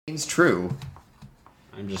It's true.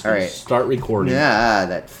 I'm just going to start recording. Yeah,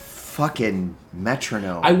 that fucking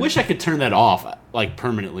metronome. I wish I could turn that off, like,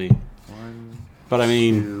 permanently. 1, but I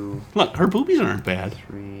mean, 2, look, her boobies aren't bad.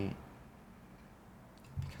 3.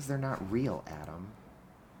 Because they're not real, Adam.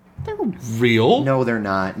 They're real. No, they're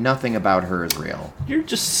not. Nothing about her is real. You're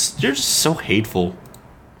just so hateful.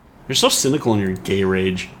 You're so cynical in your gay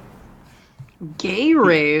rage. Gay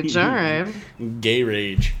rage, alright. Gay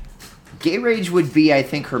rage. Gay rage would be, I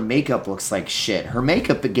think her makeup looks like shit. Her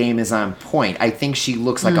makeup game is on point. I think she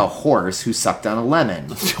looks like a horse who sucked on a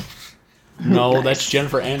lemon. No, that's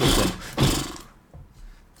Jennifer Aniston.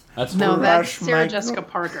 That's Sarah Jessica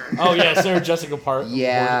Parker. Oh, yeah, Sarah Jessica Parker.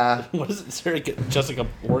 Yeah. What is it? Sarah Jessica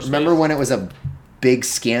Horse? Remember when it was a big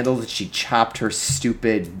scandal that she chopped her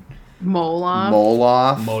stupid mole off? Mole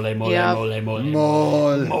off? Mole. Mole.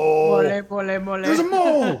 There's a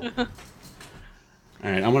mole!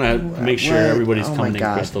 Alright, I'm going to make sure everybody's coming in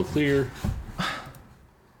God. crystal clear. So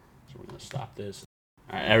we're going to stop this.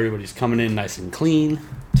 Alright, everybody's coming in nice and clean.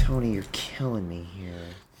 Tony, you're killing me here.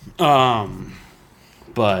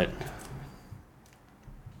 But,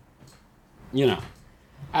 you know,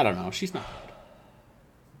 I don't know. She's not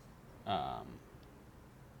good.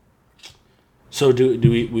 So do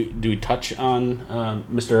we touch on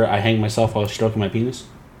Mr. I hang myself while stroking my penis?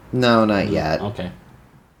 No, not yet. Okay.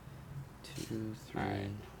 2, 3, Alright.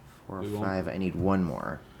 4, 5. I need one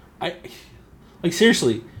more. Like,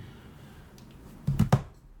 seriously.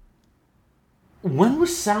 When was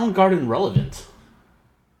Soundgarden relevant?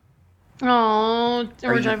 Oh,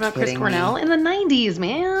 we're you talking about Chris kidding Cornell me? in the 90s,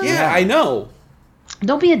 man. Yeah, I know.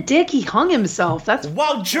 Don't be a dick. He hung himself. That's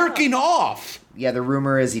While jerking off. Yeah, the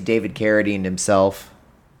rumor is he David Carradine himself.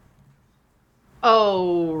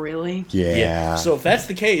 Oh, really? Yeah. So if that's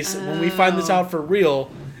the case, when we find this out for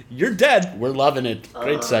real, you're dead. We're loving it.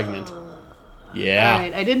 Great segment. Yeah. All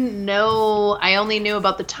right. I didn't know. I only knew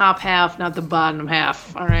about the top half, not the bottom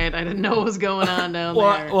half. All right. I didn't know what was going on down there.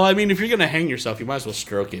 Well, I mean, if you're going to hang yourself, you might as well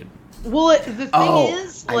stroke it. Well, the thing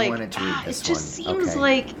is, I like, wanted to read this it just one. seems Okay.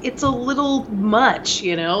 like it's a little much,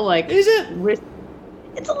 you know? Like, Is it?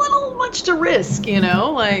 It's a little much to risk, you know?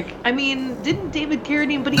 Like, I mean, didn't David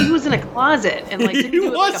Carradine, but he was in a closet. And, like, didn't He do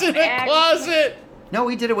it was like a in a bag closet. No,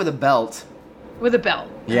 he did it with a belt. with a belt.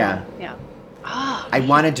 Yeah. Yeah. Ah, I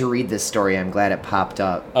wanted to read this story. I'm glad it popped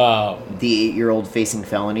up. The 8-year-old facing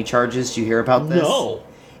felony charges. Did you hear about this? No.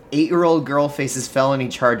 8-year-old girl faces felony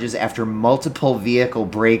charges after multiple vehicle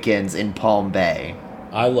break-ins in Palm Bay.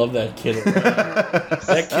 I love that kid.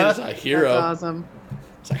 That kid is a hero. that's awesome.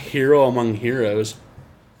 It's a hero among heroes.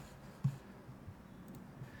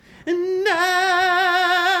 And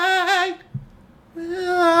I will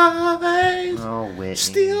always Oh, Whitney.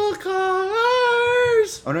 steal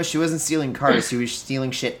cars. Oh, no, she wasn't stealing cars. She was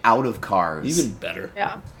stealing shit out of cars. Even better.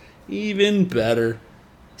 Yeah. Even better.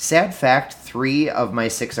 Sad fact, 3 of my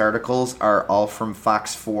 6 articles are all from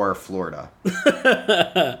Fox 4, Florida.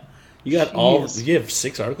 You got all. Jeez. You have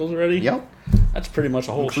 6 articles already? Yep. That's pretty much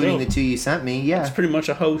a whole Including show. the 2 you sent me, yeah. That's pretty much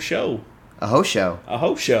a hoe show. A hoe show. A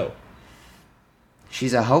hoe show.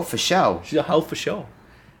 She's a hoe for show. She's a hoe for show.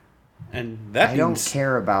 And that I don't means-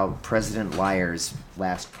 care about President Lyre's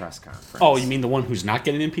last press conference. Oh, you mean the one who's not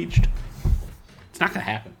getting impeached? It's not going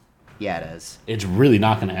to happen. Yeah, it is. It's really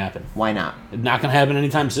not going to happen. Why not? It's not going to happen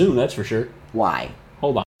anytime soon, that's for sure. Why?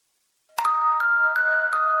 Hold on.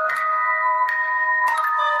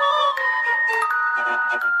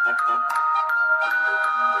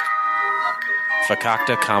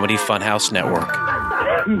 Fakakta Comedy Funhouse Network.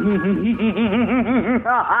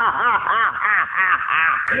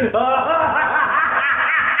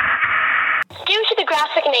 Due to the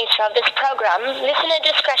graphic nature of this program, listener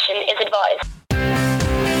discretion is advised.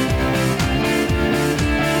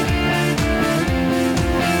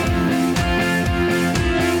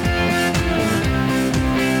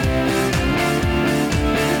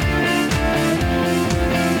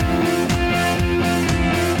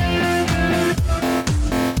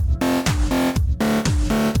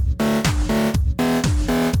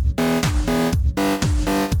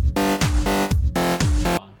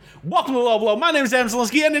 Welcome to Low Blow. My name is Adam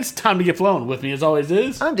Zielinski, and it's time to get flown. With me, as always,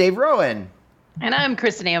 is... I'm Dave Rowan. And I'm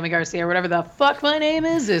Kristen Naomi Garcia, whatever the fuck my name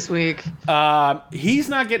is this week. He's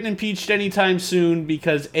not getting impeached anytime soon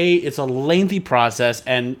because, A, it's a lengthy process,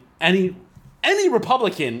 and any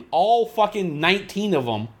Republican, all fucking 19 of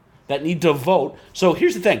them, that need to vote. So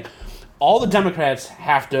here's the thing. All the Democrats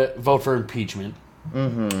have to vote for impeachment,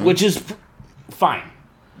 which is fine.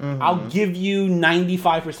 I'll give you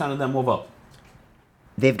 95% of them will vote.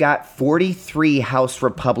 They've got 43 House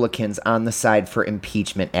Republicans on the side for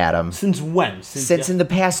impeachment, Adam. Since when? Since in the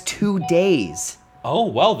past 2 days. Oh,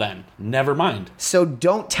 well then. Never mind. So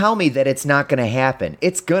don't tell me that it's not going to happen.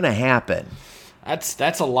 It's going to happen.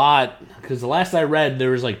 That's a lot. Because the last I read,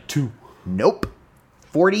 there was like 2. Nope.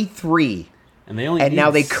 43. And they only And need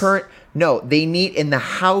now they need, in the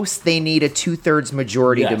House, they need a 2/3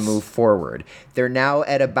 majority to Yes. move forward. They're now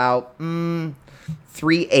at about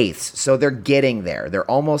 3/8. So they're getting there. They're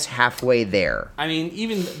almost halfway there. I mean,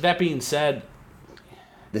 even that being said,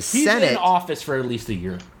 The he's Senate, in office for at least a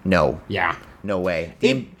year. no. Yeah. No way.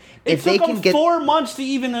 It If took they them can get 4 months to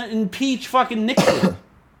even impeach fucking Nixon.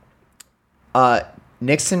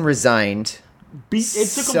 Nixon resigned It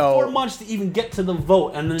took them So- 4 months to even get to the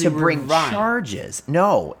vote, and then to he bring resigned. charges.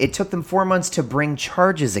 No, it took them 4 months to bring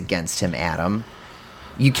charges against him, Adam.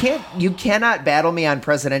 You cannot battle me on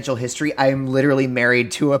presidential history. I am literally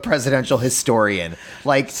married to a presidential historian.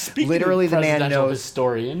 Like, Speaking literally of the man presidential knows.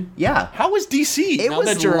 historian. Yeah. How was DC? It now was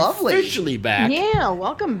that you're lovely. officially back. Yeah,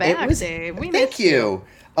 welcome back, It was, Dave. We thank missed you.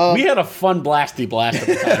 We had a fun blasty blast at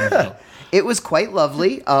the time. Though. It was quite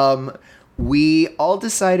lovely. We all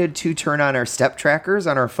decided to turn on our step trackers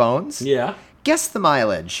on our phones. Yeah. Guess the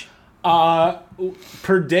mileage.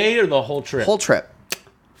 Per day or the whole trip? Whole trip.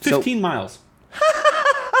 15 miles.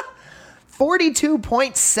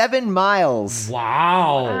 42.7 miles.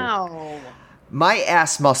 Wow. Wow. My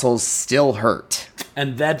ass muscles still hurt.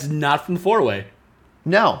 And that's not from the 4-way.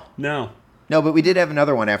 No. No. No, but we did have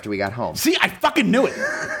another one after we got home. See, I fucking knew it.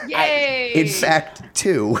 Yay! In fact,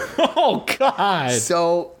 2. Oh, God.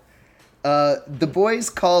 So, the boys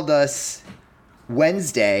called us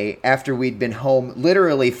Wednesday after we'd been home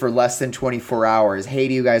literally for less than 24 hours. Hey,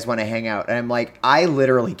 do you guys want to hang out? And I'm like, I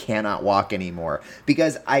literally cannot walk anymore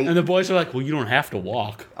because And the boys are like, well, you don't have to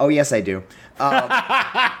walk. Oh, yes, I do.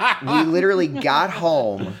 We literally got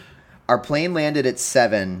home. Our plane landed at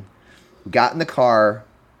 7. Got in the car,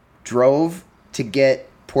 drove to get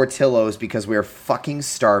Portillo's because we were fucking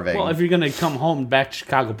starving. Well, if you're going to come home back to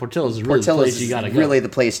Chicago, Portillo's is really the Portillo's place you got to is go. really the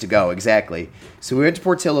place to go, exactly. So we went to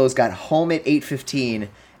Portillo's, got home at 8:15,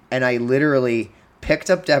 and I literally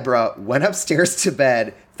picked up Deborah, went upstairs to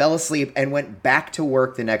bed, fell asleep, and went back to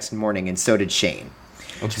work the next morning, and so did Shane.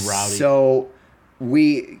 That's rowdy. So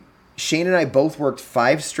Shane and I both worked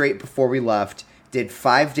 5 straight before we left, did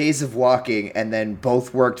 5 days of walking, and then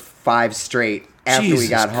both worked 5 straight after we Jesus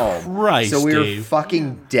got home. Christ, so we were Dave.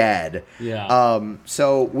 fucking dead. Yeah.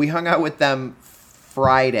 So we hung out with them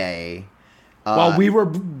Friday. While we were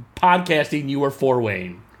podcasting, you were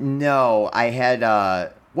 4-waying. No, I had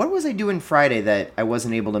what was I doing Friday that I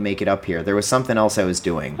wasn't able to make it up here? There was something else I was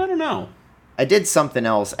doing. I don't know. I did something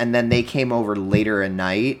else, and then they came over later at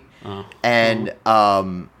night. And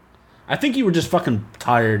I think you were just fucking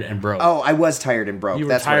tired and broke. oh, I was tired and broke. you were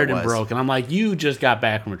That's tired what it and was. broke. And I'm like, you just got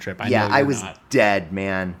back from a trip. Yeah, know I you're was not. dead,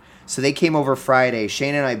 man. So they came over Friday.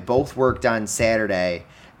 Shane and I both worked on Saturday,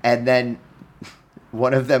 and then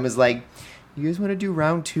one of them is like, "You guys want to do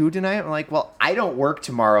round 2 tonight?" I'm like, "Well, I don't work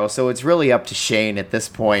tomorrow, so it's really up to Shane at this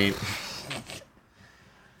point."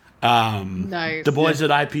 Nice. The boys at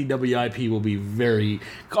IPWIP will be very...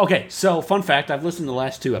 Okay, so fun fact, I've listened to the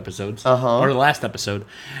last 2 episodes, or the last episode,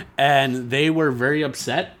 and they were very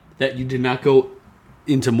upset that you did not go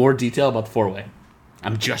into more detail about the 4-way.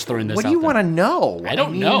 I'm just throwing this out What do you there. want to know? I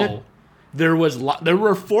don't mean, know. There were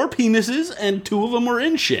 4 penises, and 2 of them were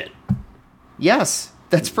in shit. Yes,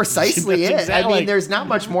 that's precisely That's it. I exactly- mean, there's not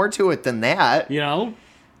much more to it than that. You know?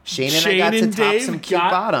 Shane and I Shane got to and top Dave some cute got-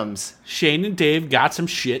 bottoms. Shane and Dave got some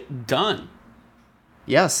shit done.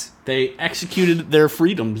 Yes, They executed their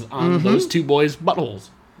freedoms on those 2 boys' buttholes.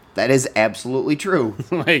 that is absolutely true.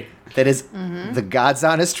 Like, That is the God's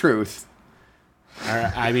honest truth.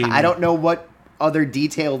 I mean... I don't know what other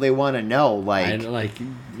detail they want to know. I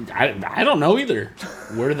don't know either.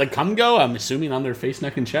 Where did the cum go? I'm assuming on their face,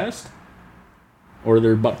 neck, and chest, or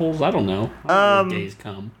their buttholes. I don't know. I don't know where gays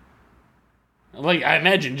come. Like, I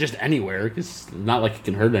imagine just anywhere, because it's not like it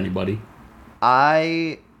can hurt anybody.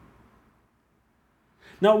 Now,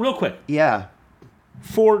 real quick, Yeah.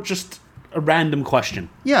 for just a random question,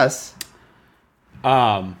 Yes.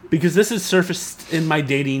 because this has surfaced in my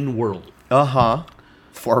dating world. Uh-huh.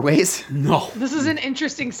 4 ways? No. This is an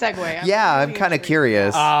interesting segue. Yeah, I'm really kind of intrigued.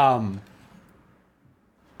 curious.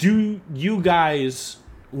 Do you guys,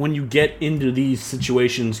 when you get into these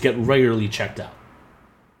situations, get regularly checked out?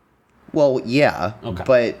 Well, yeah. Okay.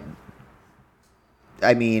 But,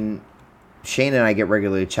 I mean, Shane and I get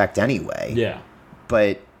regularly checked anyway. Yeah.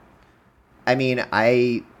 But, I mean,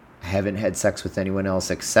 I haven't had sex with anyone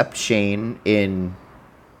else except Shane in...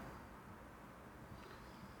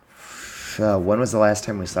 when was the last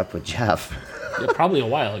time we slept with Jeff? Probably a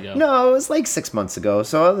while ago. No, it was like 6 months ago.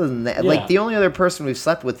 So other than that, Yeah. like the only other person we've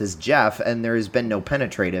slept with is Jeff, and there's been no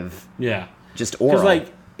penetrative, Yeah. just oral. Because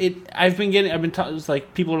like it's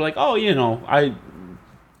like people are like, oh,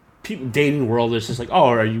 people dating world is just like, oh,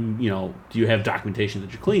 are you, do you have documentation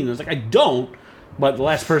that you're clean? And I was like, I don't, but the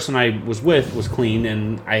last person I was with was clean,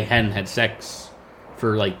 and I hadn't had sex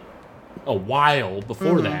for like a while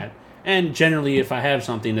before that. And generally, if I have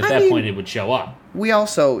something at that point, it would show up. We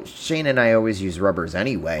also, Shane and I always use rubbers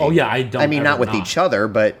anyway. Oh yeah, I don't. I mean, not ever with each other,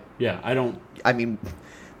 but Yeah, I don't. I mean,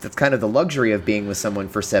 that's kind of the luxury of being with someone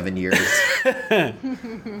for 7 years.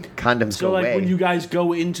 Condoms So go like away. when you guys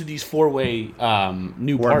go into these 4-way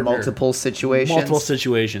new or partner multiple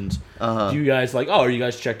situations. do you guys like? Oh, are you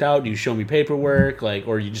guys checked out? Do you show me paperwork? Like,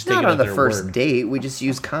 or you just take Not it on at the their first word? date. We just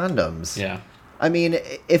use condoms. Yeah. I mean,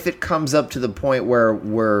 if it comes up to the point where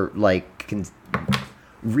we're like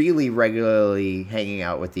really regularly hanging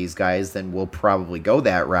out with these guys, then we'll probably go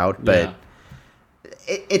that route. But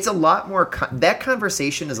it's a lot more. That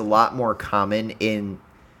conversation is a lot more common in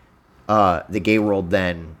the gay world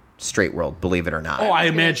than straight world. Believe it or not. Oh, I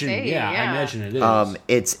imagine. say, I yeah. imagine it is.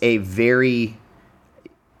 It's a very.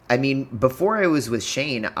 I mean, before I was with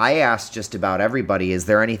Shane, I asked just about everybody, "Is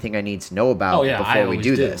there anything I need to know about Oh, yeah, I before we always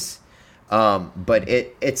do do. this?" But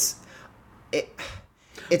it's.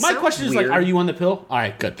 My question is like, are you on the pill? All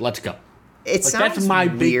right, good. Let's go. It Like, sounds that's my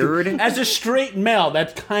weird. big. As a straight male,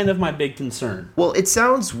 that's kind of my big concern. Well, it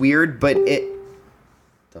sounds weird, but it.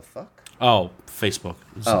 The fuck? Oh, Facebook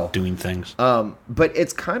is Oh. doing things. But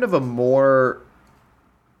it's kind of a more.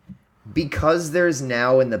 Because there's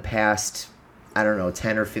now in the past, I don't know,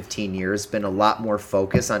 10 or 15 years, been a lot more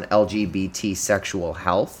focus on LGBT sexual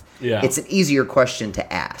health. Yeah. It's an easier question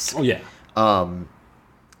to ask. Oh yeah.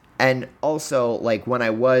 And also, like, when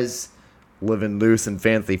I was living loose and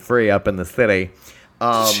fancy free up in the city,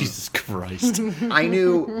 Jesus Christ. I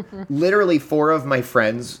knew literally 4 of my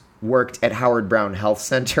friends worked at Howard Brown Health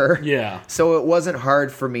Center. Yeah. So it wasn't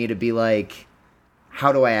hard for me to be like,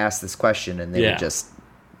 how do I ask this question? And they Yeah. would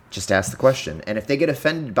just ask the question. And if they get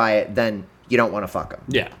offended by it, then you don't want to fuck them.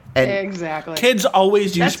 Yeah. And Exactly. Kids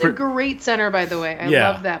always use. That's a great center, by the way. I Yeah.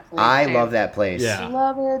 love that place. I love that place. Yeah.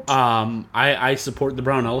 Love it. I support the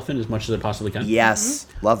Brown Elephant as much as I possibly can. Yes.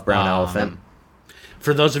 Love Brown Elephant.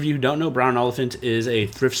 For those of you who don't know, Brown Elephant is a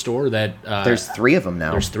thrift store that There's 3 of them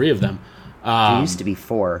now. there's 3 of them. There used to be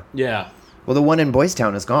 4. Yeah, Well, the one in Boys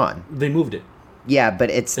Town is gone. they moved it. Yeah, but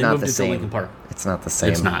it's They not moved the it same. to Lincoln Park. It's not the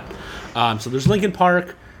same. It's not. So there's Lincoln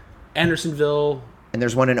Park, Andersonville, And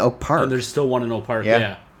there's one in Oak Park. and there's still one in Oak Park. Yeah.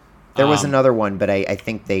 Yeah. There was another one, but I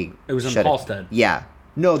think they It was in shut Paulstead. Yeah.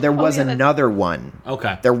 No, there was yeah, that's- another one.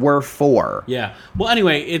 Okay. There were 4. Yeah. Well,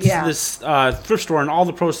 anyway, it's Yeah. this thrift store, and all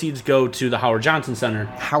the proceeds go to the Howard Johnson Center.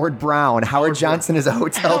 Howard Brown. Howard Johnson is a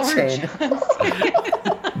hotel Howard chain.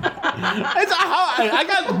 I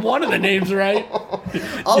got one of the names right.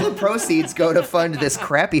 All the proceeds go to fund this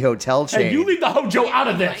crappy hotel chain. Hey, you leave the Hojo out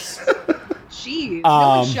of this. Jeez.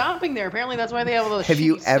 Nobody's shopping there. Apparently, that's why they have all those have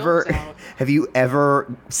you shitty ever soaps out. have you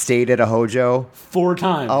ever stayed at a Hojo? 4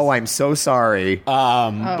 times. Oh, I'm so sorry.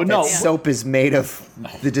 but no. That soap is made of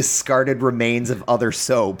the discarded remains of other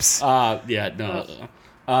soaps. Yeah, no.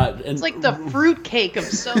 And It's like the fruit cake of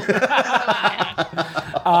soap.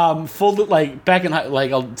 back in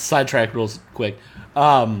like I'll sidetrack real quick.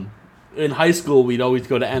 In high school, we'd always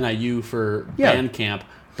go to NIU for Yeah. band camp,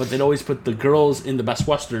 but they'd always put the girls in the Best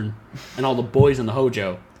Western and all the boys in the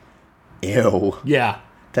Hojo. Ew. Yeah,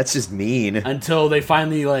 That's just mean. until they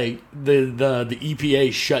finally like the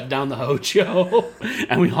EPA shut down the Hojo,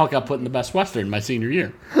 and we all got put in the Best Western my senior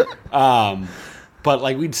year. But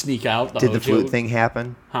like we'd sneak out. Did the Hojo. flute thing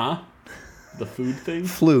happen? Huh? The food thing?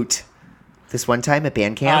 Flute. This one time at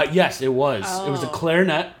band camp? Yes, it was. It was a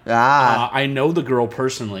clarinet. I know the girl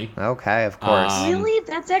personally. Okay, of course. Really?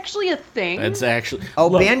 That's actually a thing? It's actually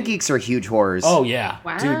Look, band geeks are huge whores. Oh yeah,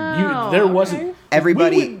 Wow, dude. There wasn't okay.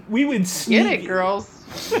 Everybody... We would sneak, Get it, girls.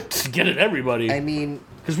 Get it, everybody. I mean...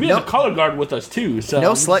 Because we had the color guard with us too. So No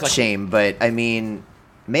I'm just slut like- shame, but I mean...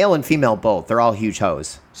 Male and female both. They're all huge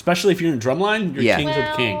hoes. Especially if you're in drumline, you're Yeah. kings of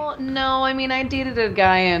the king. Well, no, I mean, I dated a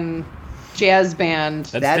guy in jazz band.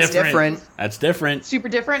 That's different. That's different. Super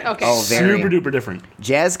different? Okay. Oh, very. Super duper different.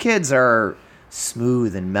 Jazz kids are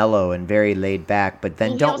smooth and mellow and very laid back, but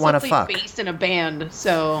then Well, he don't also want to played fuck. bass in a band,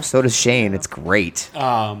 so... So does Shane. It's great.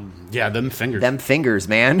 Yeah, them fingers. Them fingers,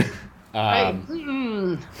 man.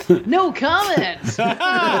 No comment.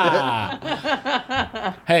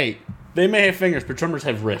 Hey, they may have fingers, but drummers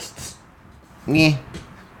have wrists. Yeah.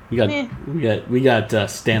 We got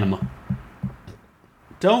stamina.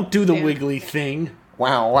 Don't do the wiggly thing.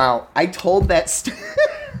 Wow. I told that.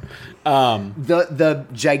 The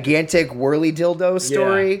gigantic whirly dildo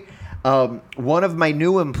story. One of my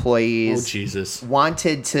new employees Oh, Jesus.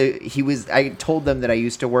 wanted to. I told them that I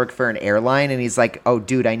used to work for an airline, and he's like, "Oh,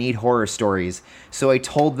 dude, I need horror stories." So I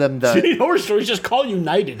told them You need horror stories, just call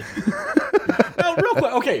United. No, real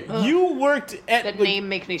quick. Okay, you worked at... That name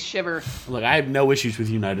makes me shiver. Look, I have no issues with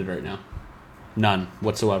United right now. None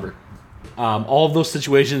whatsoever. All of those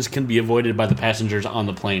situations can be avoided by the passengers on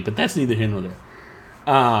the plane, but that's neither here nor there.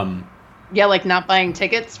 Yeah, like not buying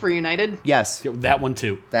tickets for United. Yes, That one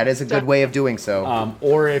too. that is a good way of doing so.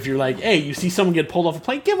 Or if you're like, hey, you see someone get pulled off a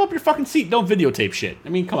plane, give up your fucking seat. Don't videotape shit. I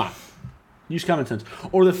mean, come on. Use common sense.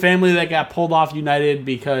 Or the family that got pulled off United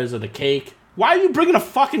because of the cake. Why are you bringing a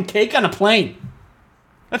fucking cake on a plane?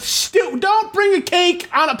 That's stupid. Don't bring a cake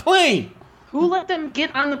on a plane. Who let them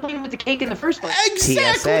get on the plane with the cake in the first place?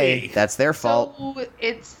 Exactly. TSA, that's their fault. So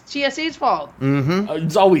it's TSA's fault.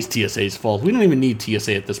 It's always TSA's fault. We don't even need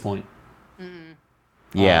TSA at this point.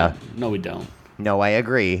 Yeah. No, we don't. No, I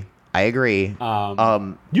agree.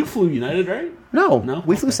 You flew United, right? No,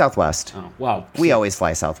 we flew Okay. Southwest. Oh, wow. We always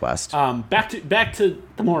fly Southwest. Back to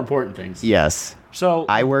the more important things. Yes. So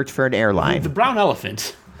I worked for an airline. the brown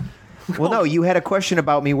elephant. Well, no, you had a question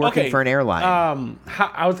about me working Okay, for an airline.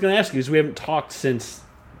 I was going to ask you because we haven't talked since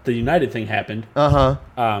the United thing happened.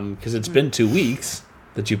 Because it's been 2 weeks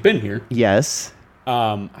that you've been here. Yes.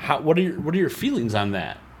 What are your feelings on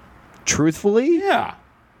that? Truthfully? Yeah,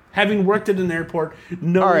 having worked at an airport,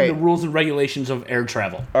 knowing All right. the rules and regulations of air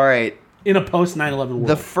travel All right. in a post 9/11 world.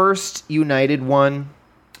 The first United one,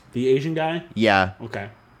 The Asian guy. yeah. Okay.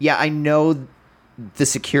 Yeah, I know the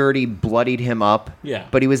security bloodied him up. Yeah.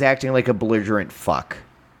 But he was acting like a belligerent fuck.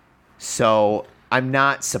 So I'm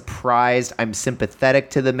not surprised. I'm sympathetic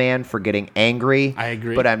to the man for getting angry. I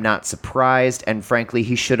agree. But I'm not surprised. And frankly,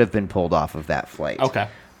 he should have been pulled off of that flight. Okay.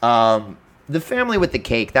 The family with the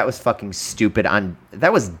cake, that was fucking stupid.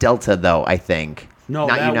 That was Delta, though, I think. No,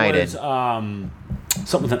 not that United. was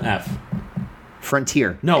something with an F.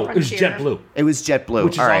 Frontier. No, it was Frontier. JetBlue, It was JetBlue.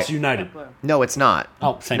 which is All right. also United. No, it's not.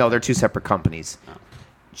 Oh, same No, thing. they're two separate companies.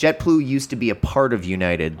 JetBlue used to be a part of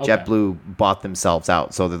United. Okay. JetBlue bought themselves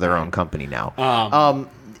out, so they're their own company now.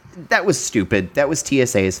 That was stupid. That was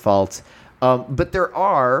TSA's fault. But there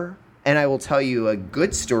are, and I will tell you a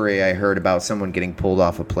good story I heard about someone getting pulled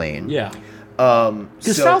off a plane. Yeah.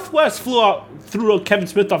 Because Southwest threw Kevin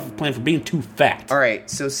Smith off the plane for being too fat. All right,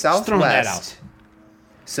 so throwing that Southwest.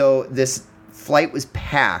 So this flight was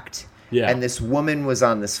packed, Yeah. and this woman was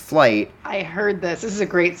on this flight. I heard this. This is a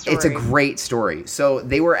great story. It's a great story. So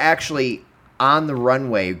they were actually on the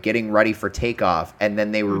runway getting ready for takeoff, and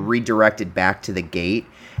then they were redirected back to the gate,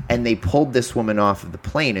 and they pulled this woman off of the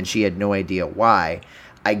plane, and she had no idea why.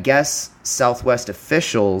 I guess Southwest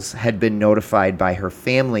officials had been notified by her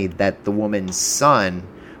family that the woman's son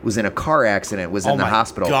was in a car accident, was in the my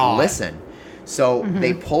hospital. God. Listen. So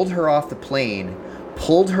they pulled her off the plane,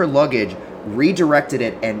 pulled her luggage, redirected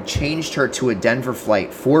it, and changed her to a Denver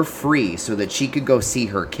flight for free so that she could go see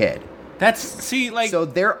her kid. So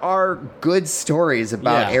there are good stories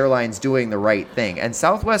about Yeah. airlines doing the right thing, and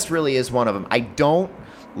Southwest really is one of them. I don't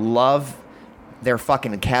love their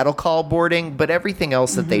fucking cattle call boarding, but everything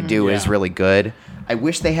else that they do is Yeah. really good. I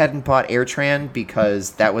wish they hadn't bought AirTran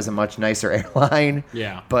because that was a much nicer airline.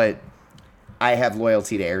 Yeah. But I have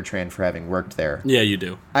loyalty to AirTran for having worked there. Yeah, you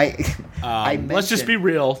do. Let's just be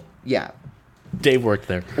real. Yeah. Dave worked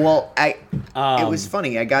there. Well, it was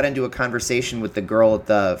funny. I got into a conversation with the girl at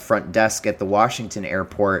the front desk at the Washington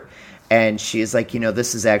airport, and she is like,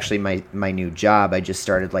 this is actually my new job. I just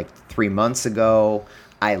started like 3 months ago.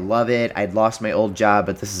 I love it. I'd lost my old job,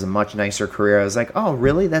 but this is a much nicer career. I was like, oh,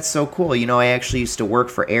 really? That's so cool. I actually used to work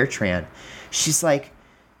for AirTran. She's like,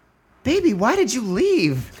 baby, why did you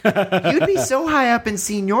leave? You'd be so high up in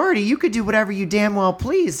seniority. You could do whatever you damn well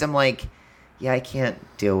pleased. I'm like, yeah, I can't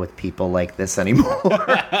deal with people like this anymore.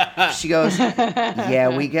 She goes,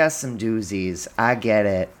 yeah, we got some doozies. I get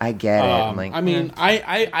it. I'm like,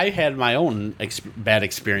 I had my own bad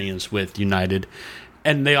experience with United,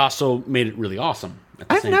 and they also made it really awesome. At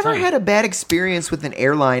the I've same never time. had a bad experience with an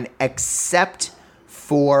airline except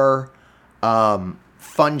for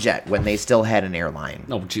FunJet when they still had an airline.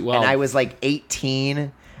 Oh, gee, well, and I was like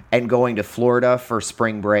 18 and going to Florida for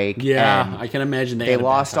spring break. yeah, and I can imagine they had a bad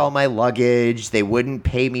lost time. all my luggage. They wouldn't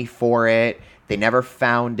pay me for it. They never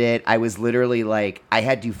found it. I was literally like, I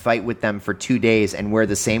had to fight with them for 2 days and wear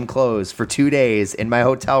the same clothes for 2 days in my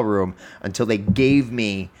hotel room until they gave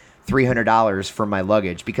me $300 for my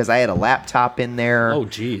luggage because I had a laptop in there. Oh,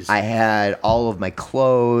 jeez. I had all of my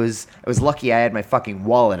clothes. I was lucky I had my fucking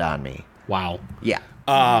wallet on me. Wow. Yeah.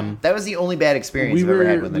 That was the only bad experience I've ever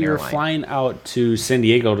had with an we were airline. flying out to San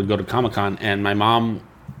Diego to go to Comic-Con, and my mom,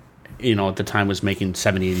 at the time was making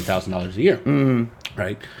 $70,000-$80,000 a year,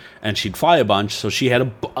 right? And she'd fly a bunch, so she had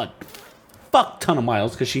a fuck ton of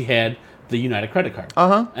miles because she had the United credit card,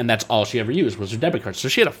 and that's all she ever used was her debit card. So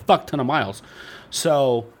she had a fuck ton of miles.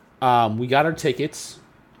 So we got our tickets,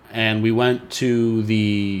 and we went to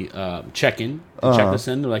the check-in to check us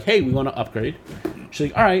in. They're like, "Hey, we want to upgrade."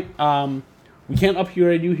 She's like, "All right, we can't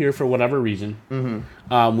upgrade you here for whatever reason.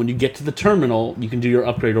 When you get to the terminal, you can do your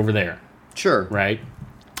upgrade over there." Sure. Right?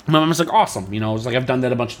 My mom's like, awesome. It's like, I've done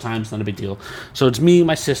that a bunch of times, not a big deal. So it's me,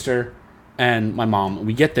 my sister, and my mom.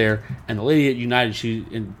 We get there, and the lady at United, she's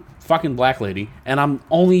a fucking black lady, and I'm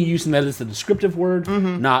only using that as a descriptive word,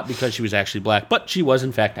 not because she was actually black, but she was,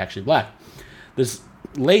 in fact, actually black. This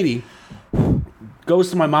lady goes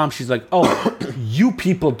to my mom. She's like, "Oh, you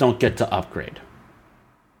people don't get to upgrade."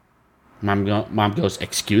 Mom goes,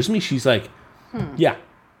 "Excuse me?" She's like, "Yeah."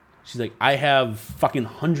 She's like, "I have fucking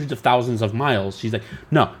hundreds of thousands of miles." She's like,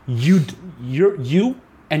 "No, you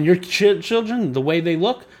and your children, the way they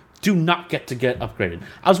look, do not get upgraded."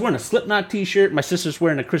 I was wearing a Slipknot t-shirt. My sister's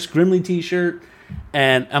wearing a Chris Grimley t-shirt,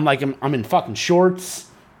 and I'm in fucking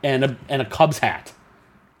shorts and a Cubs hat.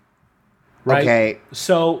 Right? Okay.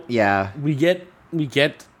 So yeah, we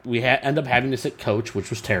end up having to sit coach,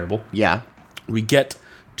 which was terrible. Yeah. We get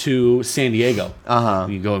to San Diego.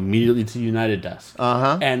 We go immediately to the United desk.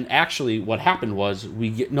 And actually, what happened was we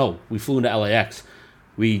flew into LAX.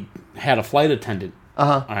 We had a flight attendant.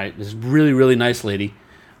 All right, this really, really nice lady.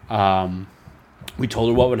 We told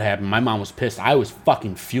her what would happen. My mom was pissed. I was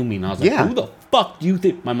fucking fuming. I was like, "Who the fuck do you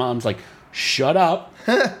think?" My mom's like, "Shut up!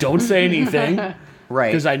 Don't say anything." Right.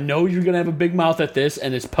 Because I know you're gonna have a big mouth at this,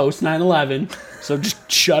 and it's post 9/11, so just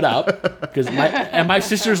shut up. Because my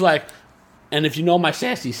sister's like. And if you know my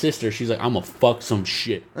sassy sister, she's like, "I'm gonna fuck some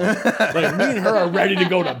shit." Like, me and her are ready to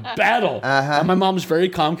go to battle. And my mom's very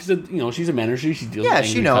calm because she's a manager. She deals with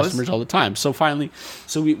angry customers all the time. So finally,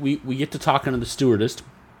 we get to talking to the stewardess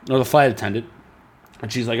or the flight attendant,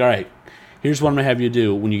 and she's like, "All right, here's what I'm gonna have you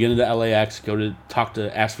do. When you get into LAX, go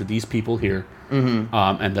to ask for these people here,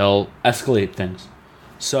 and they'll escalate things."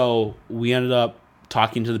 So we ended up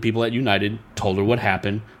talking to the people at United, told her what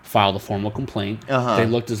happened, filed a formal complaint. They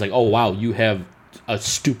looked as like, "Oh, wow, you have a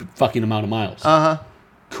stupid fucking amount of miles."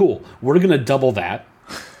 Cool. We're going to double that,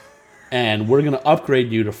 and we're going to upgrade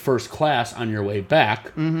you to first class on your way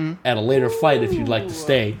back at a later flight if you'd like to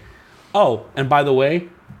stay. Oh, and by the way,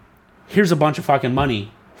 here's a bunch of fucking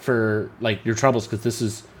money for your troubles because this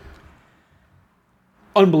is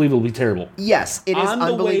unbelievably terrible. Yes, it is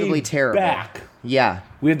unbelievably terrible. Back, yeah,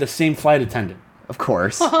 we had the same flight attendant. Of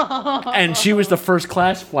course. And she was the first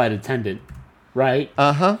class flight attendant, right?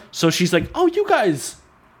 So she's like, "Oh, you guys,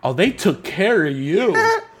 they took care of you."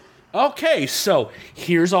 Okay, so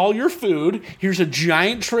here's all your food. Here's a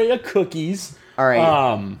giant tray of cookies. All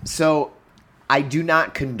right. So I do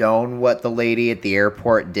not condone what the lady at the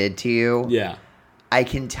airport did to you. Yeah. I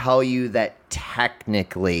can tell you that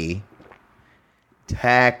technically,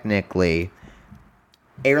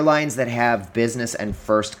 airlines that have business and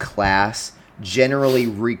first class generally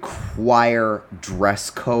require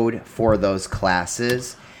dress code for those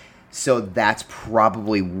classes. So that's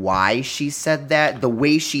probably why she said that. The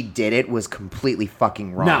way she did it was completely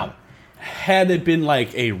fucking wrong. Now, had it been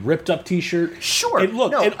like a ripped up t-shirt, sure. It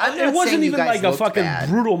wasn't even like a fucking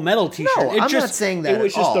brutal metal t-shirt. No, I'm not saying that it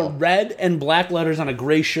was at just all. the red and black letters on a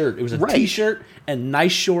gray shirt. It was a t-shirt and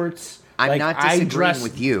nice shorts. I'm not disagreeing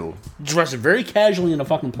with you. Dressed very casually in a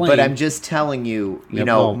fucking plane. But I'm just telling you,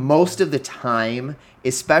 most of the time,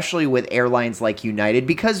 especially with airlines like United,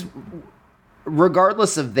 because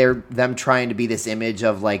regardless of them trying to be this image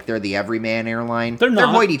of they're the everyman airline, they're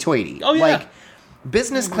hoity-toity. Oh, yeah.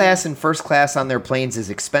 Business class and first class on their planes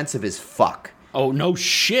is expensive as fuck. Oh, no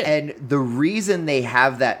shit. And the reason they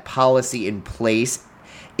have that policy in place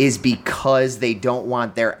is because they don't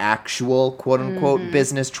want their actual quote-unquote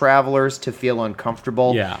business travelers to feel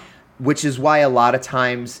uncomfortable. Yeah. Which is why a lot of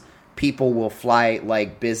times people will fly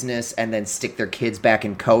business and then stick their kids back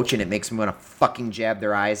in coach, and it makes them want to fucking jab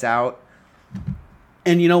their eyes out.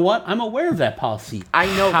 And you know what? I'm aware of that policy. I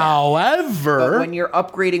know However, that. But when you're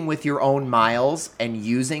upgrading with your own miles and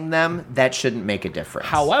using them, that shouldn't make a difference.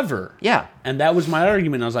 However. Yeah. And that was my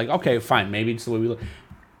argument. I was like, okay, fine. Maybe it's the way we look.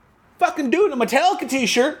 Fucking dude in a Metallica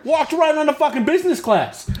t-shirt walked around on a fucking business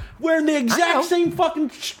class wearing the exact same fucking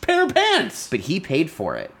pair of pants. But he paid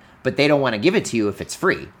for it. But they don't want to give it to you if it's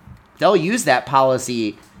free. They'll use that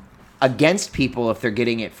policy against people if they're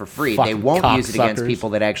getting it for free. Fucking they won't use it against people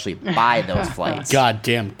that actually buy those flights.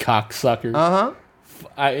 Goddamn cocksuckers.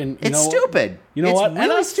 It's stupid. You know It's what?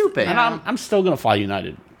 really stupid. And I'm still gonna fly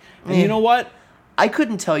United. And you know what? I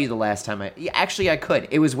couldn't tell you the last time actually I could.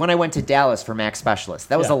 It was when I went to Dallas for Max Specialist.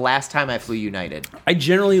 That was the last time I flew United. I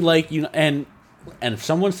generally like and if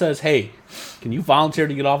someone says, "Hey, can you volunteer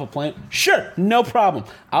to get off a plane?" Sure, no problem.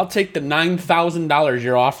 I'll take the $9,000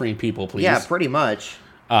 you're offering people, please. Yeah, pretty much.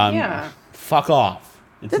 Fuck off.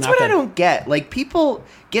 It's That's not what I don't get. Like, people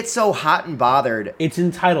get so hot and bothered. It's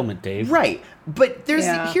entitlement, Dave. Right. But here's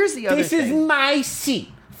the other This thing. is my seat.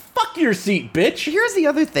 Fuck your seat, bitch. Here's the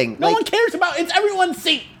other thing. No one cares about it's everyone's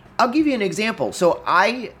seat. I'll give you an example. So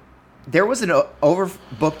there was an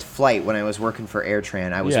overbooked flight when I was working for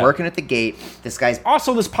AirTran. I was working at the gate. This guy's...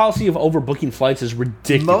 Also, this policy of overbooking flights is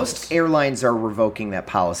ridiculous. Most airlines are revoking that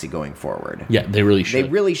policy going forward. Yeah, they really should. They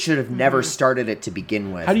really should have never started it to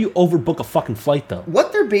begin with. How do you overbook a fucking flight, though?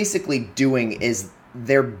 What they're basically doing is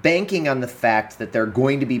they're banking on the fact that there are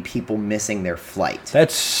going to be people missing their flight.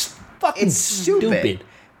 That's fucking It's stupid.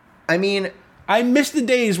 I mean... I miss the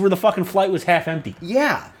days where the fucking flight was half empty.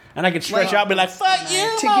 Yeah. And I could stretch out and be like, fuck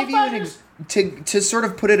you, To give you to sort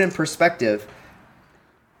of put it in perspective,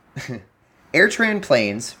 AirTran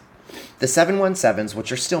planes, the 717s,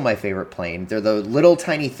 which are still my favorite plane, they're the little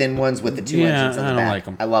tiny thin ones with the two engines on the I don't back. like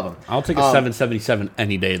them. I love them. I'll take a 777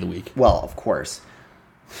 any day of the week. Well, of course.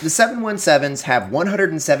 The 717s have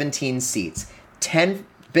 117 seats, 10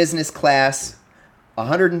 business class,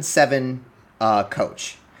 107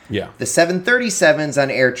 coach. Yeah. The 737s on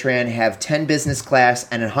AirTran have 10 business class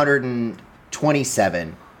and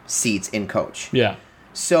 127 seats in coach. Yeah.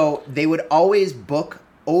 So they would always book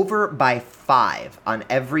over by 5 on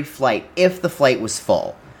every flight if the flight was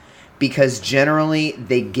full, because generally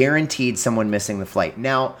they guaranteed someone missing the flight.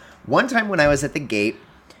 Now, one time when I was at the gate,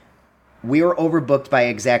 we were overbooked by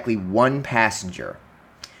exactly one passenger.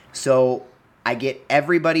 So I get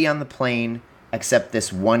everybody on the plane except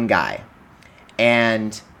this one guy.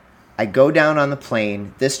 And I go down on the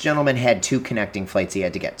plane. This gentleman had 2 connecting flights he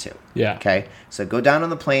had to get to. Yeah. Okay. So I go down on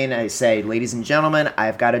the plane. I say, ladies and gentlemen,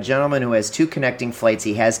 I've got a gentleman who has 2 connecting flights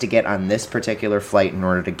he has to get on this particular flight in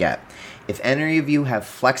order to get. If any of you have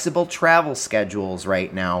flexible travel schedules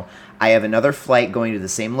right now, I have another flight going to the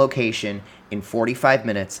same location in 45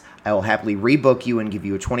 minutes. I will happily rebook you and give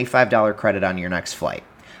you a $25 credit on your next flight.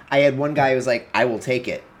 I had one guy who was like, I will take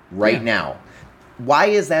it right now. Why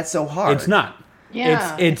is that so hard? It's not.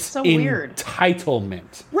 Yeah, it's so weird.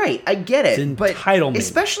 Entitlement. Right, I get it. It's but entitlement.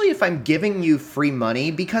 especially if I'm giving you free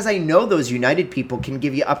money, because I know those United people can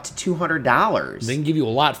give you up to $200. They can give you a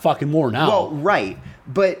lot fucking more now. Well, right.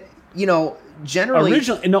 But, generally...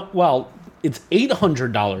 Originally, no, well, it's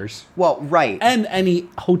 $800. Well, right. And any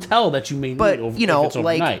hotel that you may need But, if it's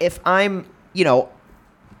overnight. if I'm,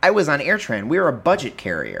 I was on AirTran. We were a budget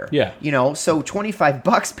carrier. Yeah. So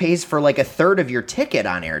 $25 pays for like a third of your ticket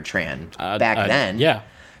on AirTran back then. Yeah.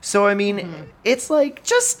 So, I mean, it's like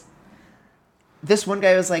just... This one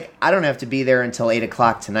guy was like, I don't have to be there until 8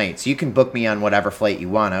 o'clock tonight, so you can book me on whatever flight you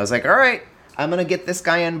want. I was like, all right, I'm going to get this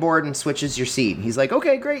guy on board and switches your seat. And he's like,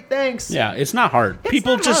 okay, great, thanks. Yeah, it's not hard. It's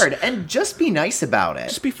People not just hard, and just be nice about it.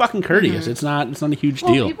 just be fucking courteous. It's not a huge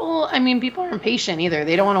Well, deal. people aren't patient either.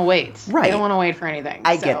 They don't want to wait. Right. They don't want to wait for anything.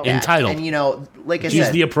 I get that. Entitled. And, like I Use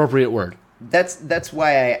said, the appropriate word. that's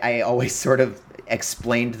why I always sort of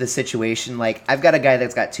explained the situation. Like, I've got a guy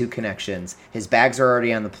that's got 2 connections. His bags are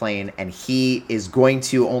already on the plane, and he is going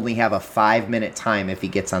to only have a 5-minute time if he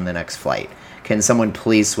gets on the next flight. Can someone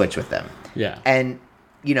please switch with them? Yeah. And,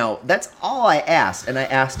 that's all I asked. And I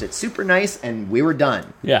asked it super nice, and we were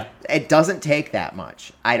done. Yeah. It doesn't take that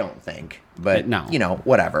much, I don't think. But, No.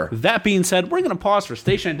 Whatever. That being said, we're going to pause for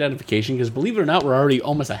station identification because, believe it or not, we're already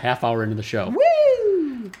almost a half hour into the show.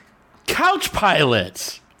 Woo! Couch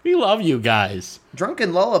Pilots. We love you guys.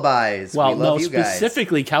 Drunken Lullabies. Well, we love no, you guys.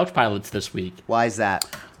 specifically Couch Pilots this week. Why is that?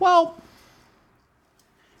 Well,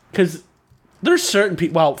 because there's certain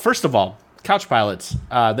people. Well, first of all, Couch Pilots,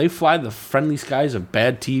 they fly the friendly skies of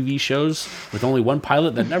bad TV shows with only one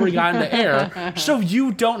pilot that never got into air, so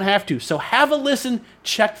you don't have to. So have a listen,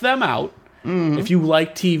 check them out. If you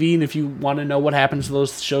like TV and if you want to know what happens to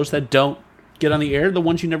those shows that don't get on the air, the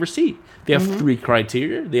ones you never see. They have 3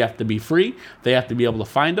 criteria. They have to be free, they have to be able to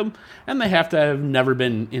find them, and they have to have never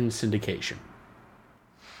been in syndication.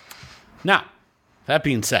 Now, that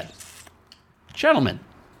being said, gentlemen,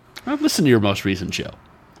 I've listened to your most recent show.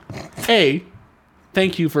 A,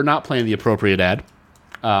 thank you for not playing the appropriate ad.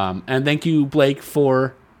 And thank you, Blake,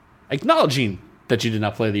 for acknowledging that you did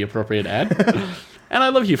not play the appropriate ad. And I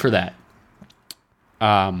love you for that.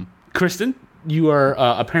 Kristen, you are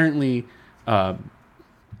apparently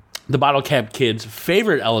the Bottle Cap Kids'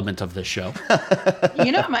 favorite element of this show.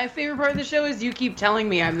 You know, my favorite part of the show is you keep telling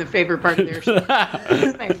me I'm the favorite part of their show.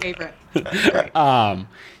 It's my favorite. Right.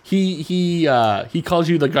 He calls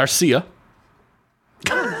you the Garcia.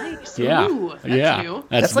 Oh, nice. Yeah. Ooh, that's yeah. new.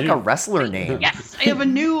 That's like new. a wrestler name. Yes, I have a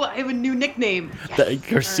new nickname. Yes. The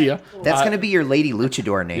Garcia. All right, cool. That's going to be your Lady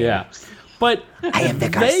Luchador name. Yeah. But I am the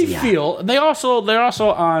they Garcia. feel they're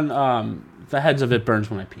also on the Heads of It Burns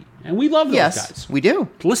When I Pee. And we love those Yes, guys. we do.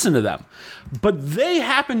 Listen to them. But they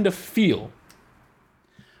happen to feel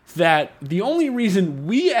that the only reason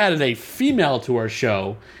we added a female to our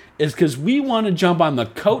show is because we want to jump on the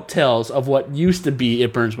coattails of what used to be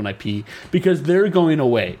It Burns When I Pee, because they're going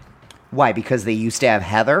away. Why? Because they used to have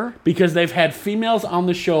Heather? Because they've had females on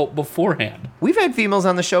the show beforehand. We've had females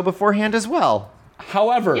on the show beforehand as well.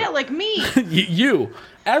 However, Yeah, like me.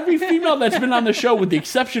 every female that's been on the show, with the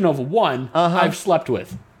exception of one, I've slept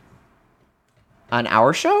with. On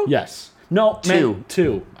our show? Yes. No, Two.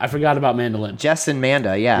 Two. I forgot about Mandolin. Jess and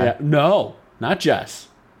Manda, yeah. Yeah. No, not Jess.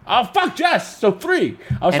 Oh, fuck Jess. So 3.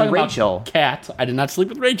 I was And talking Rachel. about Kat. I did not sleep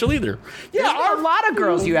with Rachel either. There's been a lot of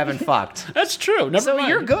girls you haven't fucked. That's true. Never So mind.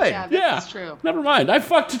 you're good. Yeah, Yeah. that's true. Never mind. I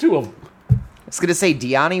fucked 2 of them. I was going to say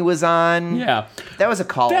Deani was on. Yeah. That was a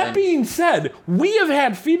call That being said, we have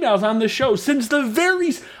had females on the show since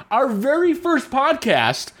our very first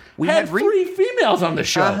podcast. We had had 3 females on the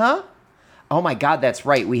show. Uh-huh. Oh my God, that's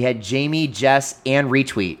right. We had Jamie, Jess, and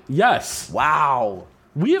Retweet. Yes. Wow.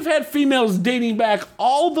 We have had females dating back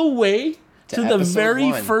all the way to the episode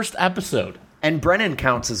very 1. first episode. And Brennan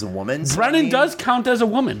counts as a woman. So Brennan I mean, does count as a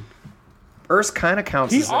woman. Urs kind of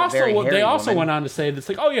counts He as a very hairy they also woman. went on to say that's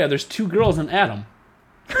like, oh yeah, there's 2 girls in Adam,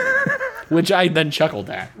 which I then chuckled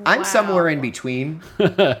at. I'm Wow. somewhere in between.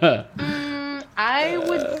 I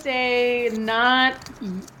would say not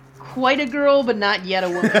quite a girl, but not yet a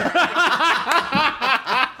woman.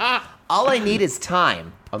 All I need is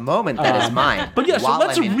time. A moment that is mine. But yeah, so while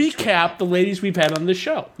let's I'm in between. recap the ladies we've had on this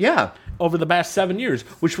show Yeah. over the past 7 years,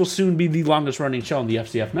 which will soon be the longest running show on the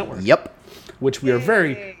FCF network. Yep. Which we are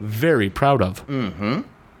very, very proud of.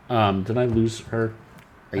 Mm-hmm. Did I lose her?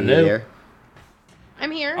 Are you Hello? there?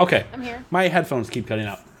 I'm here. Okay. I'm here. My headphones keep cutting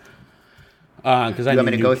out. Because I You want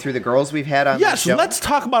me need to new- go through the girls we've had on Yes, the show? let's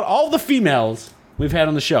talk about all the females we've had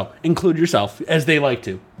on the show. Include yourself, as they like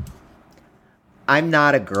to. I'm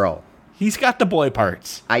not a girl. He's got the boy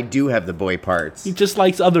parts. I do have the boy parts. He just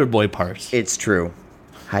likes other boy parts. It's true.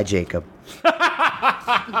 Hi, Jacob.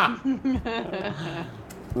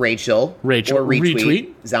 Rachel. Rachel. Or retweet.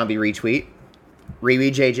 Retweet. Zombie retweet. Riri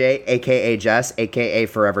JJ, a.k.a. Jess, a.k.a.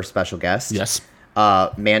 Forever Special Guest. Yes.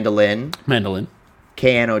 Mandolin. Mandolin.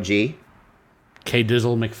 KNOG. K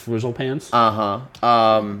Dizzle McFrizzle Pants.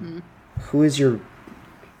 Who is your...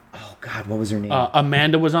 Oh, God, what was her name?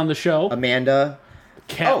 Amanda was on the show. Amanda.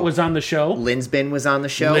 Kat oh. was on the show. Linsbin was on the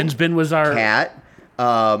show. Linsbin was our... Kat.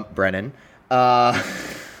 Brennan.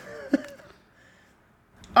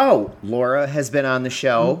 Laura has been on the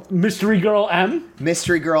show. Mystery Girl M.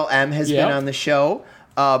 Mystery Girl M has Yep. been on the show.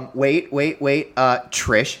 Wait.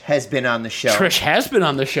 Trish has been on the show. Trish has been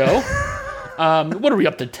on the show. What are we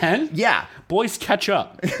up to, 10? Yeah. Boys, catch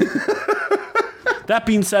up. That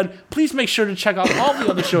being said, please make sure to check out all the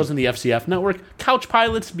other shows in the FCF network. Couch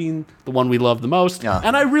Pilots being the one we love the most. Yeah.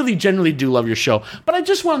 And I really generally do love your show. But I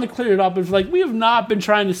just wanted to clear it up. It's like, we have not been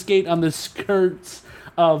trying to skate on the skirts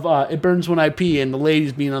of It Burns When I Pee and the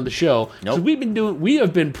ladies being on the show. Nope. So we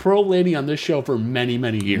have been pro lady on this show for many,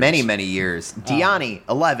 many years. Many years. Deani,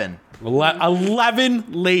 11. 11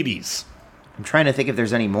 ladies. I'm trying to think if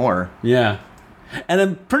there's any more. Yeah. And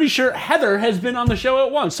I'm pretty sure Heather has been on the show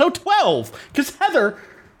at once. So 12. Because Heather...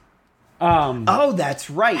 Oh, that's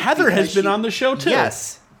right. Heather because has been on the show, too.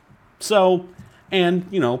 Yes. So,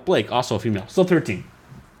 and, Blake, also a female. So 13.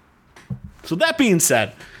 So that being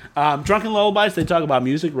said, Drunken Lullabies, they talk about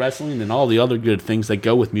music, wrestling, and all the other good things that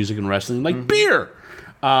go with music and wrestling, like beer.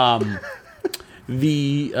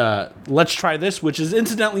 Let's Try This, which is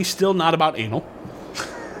incidentally still not about anal.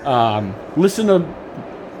 Listen to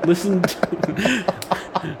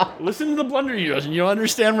the Blunder Heroes, and you'll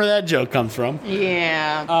understand where that joke comes from.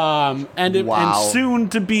 Yeah. And Wow. soon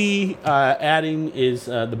to be adding is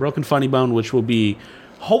the Broken Funny Bone, which will be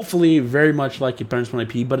hopefully very much like It Burns When I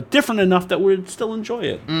Pee, but different enough that we'd still enjoy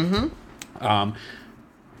it. Mm-hmm.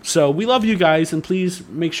 So we love you guys, and please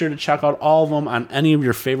make sure to check out all of them on any of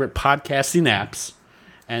your favorite podcasting apps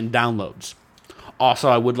and downloads. Also,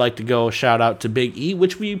 I would like to go shout out to Big E,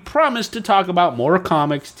 which we promised to talk about more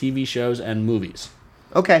comics, TV shows, and movies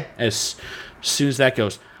Okay. as soon as that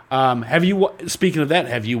goes. Speaking of that,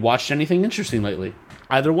 have you watched anything interesting lately?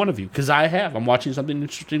 Either one of you? Because I have. I'm watching something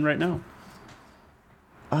interesting right now.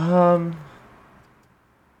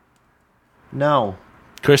 No.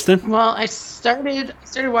 Kristen? Well, I started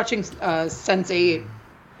watching Sense8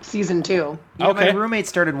 season 2. Yeah, Okay. my roommate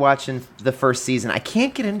started watching the first season. I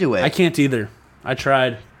can't get into it. I can't either. I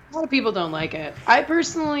tried. A lot of people don't like it. I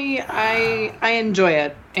personally, I enjoy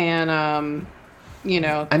it, and I'm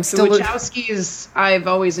the still- Wachowskis. I've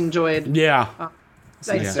always enjoyed. Yeah.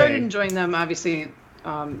 I started enjoying them, obviously,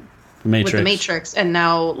 Matrix. with the Matrix, and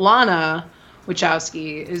now Lana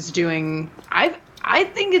Wachowski is doing. I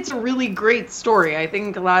think it's a really great story. I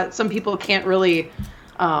think some people can't really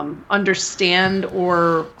understand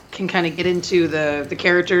or can kind of get into the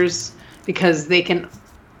characters because they can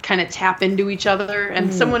kind of tap into each other,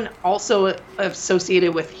 and someone also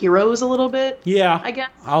associated with heroes a little bit. Yeah. I guess.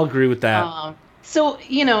 I'll agree with that. So,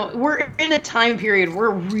 we're in a time period we're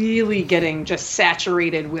really getting just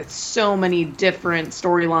saturated with so many different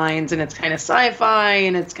storylines, and it's kind of sci-fi,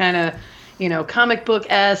 and it's kind of, comic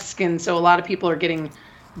book-esque, and so a lot of people are getting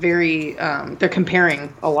very, they're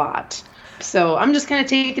comparing a lot. So I'm just kind of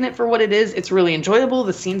taking it for what it is. It's really enjoyable.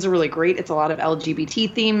 The scenes are really great. It's a lot of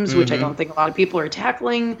LGBT themes, which I don't think a lot of people are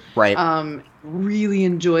tackling. Right. Really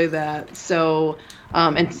enjoy that. So,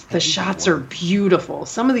 and the shots are beautiful.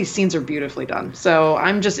 Some of these scenes are beautifully done. So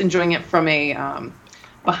I'm just enjoying it from a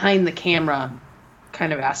behind the camera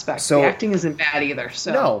kind of aspect. So- the acting isn't bad either.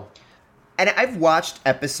 So No. And I've watched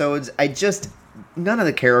episodes. None of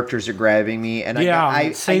the characters are grabbing me, and Yeah,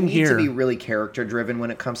 I same need here. to be really character driven when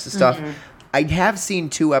it comes to stuff. Mm-hmm. I have seen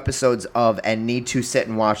 2 episodes of and need to sit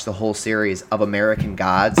and watch the whole series of American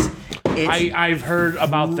Gods. It's I've heard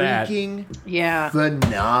about that. freaking yeah,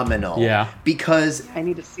 phenomenal. Yeah. Because I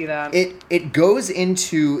need to see that. it goes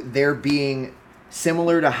into there being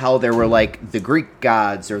similar to how there were like the Greek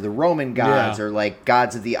gods or the Roman gods Yeah. or like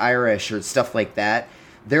gods of the Irish or stuff like that.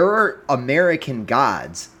 There are American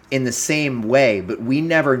gods in the same way, but we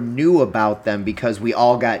never knew about them because we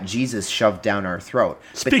all got Jesus shoved down our throat.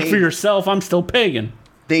 But Speak for yourself. I'm still pagan.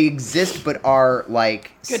 They exist, but are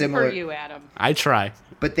like Good similar. for you, Adam. I try.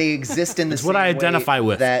 But they exist in the It's same what I way identify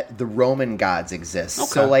with. that the Roman gods exist.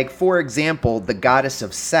 So, Okay. like, for example, the goddess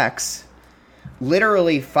of sex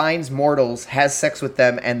literally finds mortals, has sex with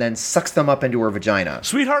them, and then sucks them up into her vagina.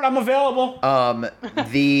 Sweetheart, I'm available.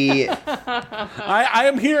 The I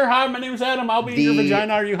am here. Hi, my name is Adam. I'll be in your The-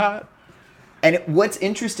 vagina. Are you hot? And what's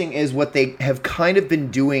interesting is what they have kind of been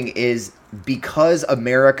doing is because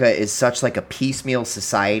America is such like a piecemeal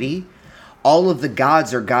society, all of the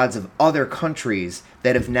gods are gods of other countries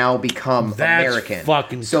that have now become That's American.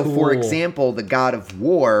 fucking so, cool. for example, the god of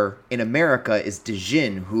war in America is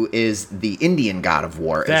Dijin, who is the Indian god of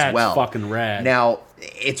war as That's well. fucking rad. Now,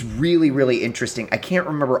 it's really, really interesting. I can't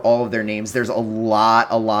remember all of their names. There's a lot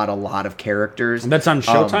of characters. That's on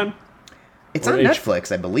Showtime? It's or on H-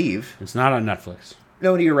 Netflix, I believe. It's not on Netflix.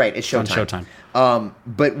 No, you're right. It's It's Showtime. on Showtime.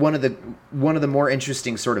 But one of the more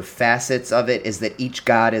interesting sort of facets of it is that each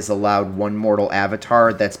god is allowed one mortal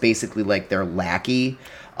avatar that's basically like their lackey.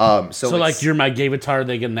 So like it's you're my gay avatar,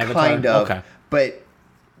 they get an avatar? kind of. Okay. But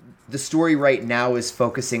the story right now is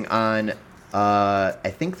focusing on I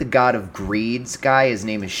think the god of greed's guy. His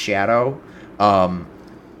name is Shadow.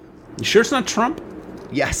 You sure it's not Trump?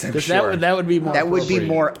 Yes, I'm 'Cause sure that would be more That would be appropriate.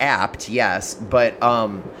 more apt, yes. But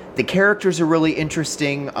the characters are really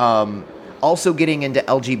interesting. Also getting into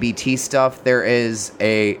LGBT stuff, there is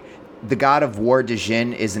the god of war,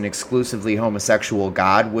 Dijin, is an exclusively homosexual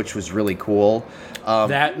god, which was really cool.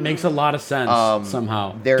 That makes a lot of sense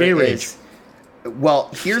somehow. There Gay rage. is- Well,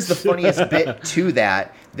 here's the funniest bit to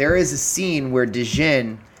that. There is a scene where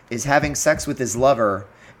Dijin is having sex with his lover,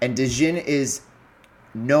 and Dijin is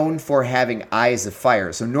known for having eyes of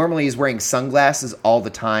fire. So normally he's wearing sunglasses all the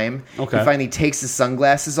time. Okay. He finally takes his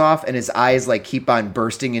sunglasses off, and his eyes like keep on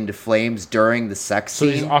bursting into flames during the sex So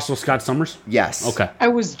scene. he's also Scott Summers? Yes. Okay. I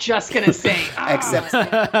was just gonna say.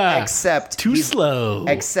 Except Too he's- slow.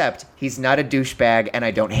 Except he's not a douchebag, and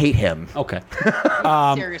I don't hate him. Okay.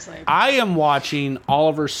 Seriously. I am watching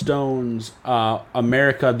Oliver Stone's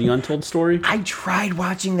America: The Untold Story. I tried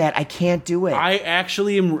watching that. I can't do it. I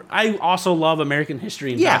actually am. I also love American history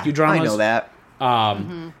and yeah, docudramas. I know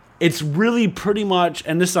that. It's really pretty much,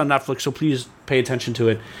 and this is on Netflix, so please pay attention to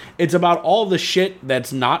it. It's about all the shit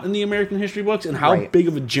that's not in the American history books and how Right. big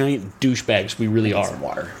of a giant douchebags we really are. Some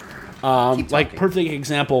water. Keep Like, talking. perfect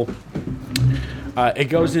example, it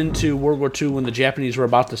goes into World War II when the Japanese were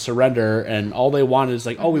about to surrender, and all they wanted is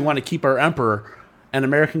like, oh, we want to keep our emperor. And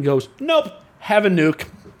American goes, nope, have a nuke.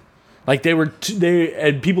 Like,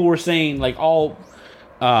 and people were saying, like, all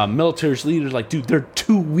military leaders, like, dude, they're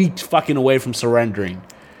 2 weeks fucking away from surrendering.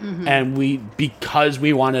 And because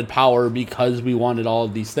we wanted power, because we wanted all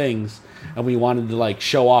of these things, and we wanted to like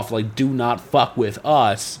show off like do not fuck with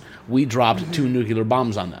us, we dropped 2 nuclear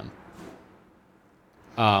bombs on them.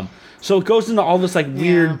 So it goes into all this like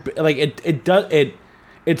weird, like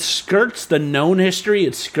it skirts the known history,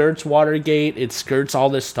 it skirts Watergate, it skirts all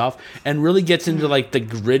this stuff, and really gets into like the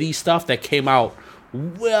gritty stuff that came out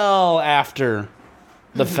well after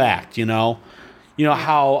the fact. You know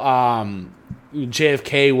how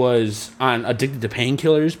JFK was addicted to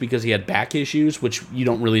painkillers because he had back issues, which you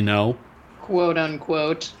don't really know, quote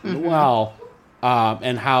unquote. Well,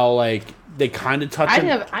 and how like they kind of touch.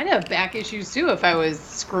 I'd have back issues too if I was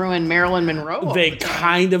screwing Marilyn Monroe. They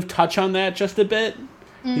kind of touch on that just a bit.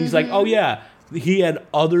 He's like, oh yeah, he had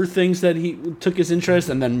other things that he took his interest,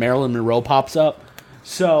 and then Marilyn Monroe pops up.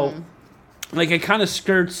 So, like, it kind of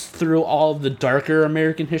skirts through all of the darker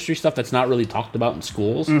American history stuff that's not really talked about in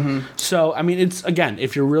schools. So, I mean, it's, again,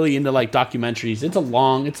 if you're really into, like, documentaries, it's a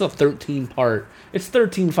 13-part, it's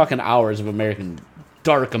 13 fucking hours of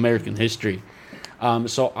dark American history.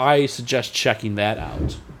 So I suggest checking that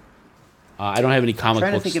out. I don't have any comic books.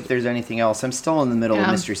 I'm trying to think if there's anything else. I'm still in the middle of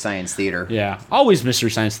Mystery Science Theater. Yeah. Always Mystery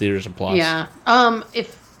Science Theater is a plus. Yeah.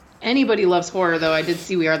 If anybody loves horror, though, I did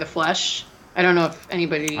see We Are the Flesh. I don't know if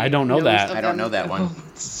anybody I don't know knows that. of I don't know that one. Oh,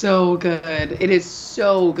 it's so good. It is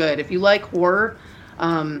so good. If you like horror,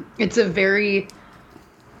 it's a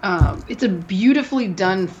beautifully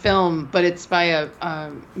done film, but it's by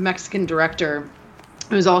a Mexican director.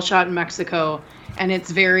 It was all shot in Mexico. And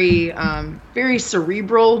it's very, very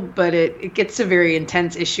cerebral, but it gets to very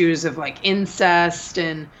intense issues of like incest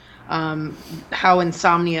and how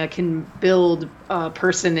insomnia can build a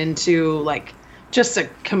person into like just a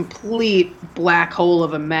complete black hole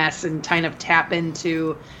of a mess and kind of tap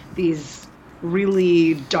into these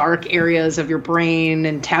really dark areas of your brain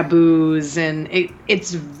and taboos. And it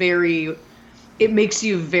makes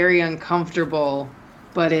you very uncomfortable,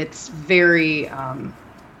 but it's very...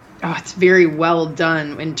 it's very well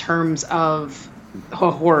done in terms of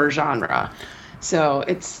a horror genre. So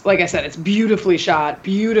it's, like I said, it's beautifully shot,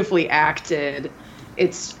 beautifully acted.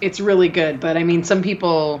 It's really good. But I mean, some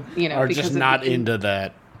people, are just not into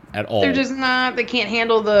that at all. They're just not. They can't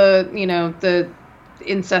handle the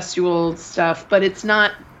incestual stuff. But it's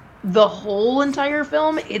not the whole entire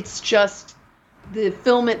film. It's just the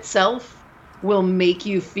film itself will make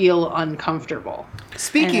you feel uncomfortable.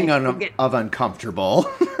 Speaking of uncomfortable.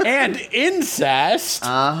 And incest.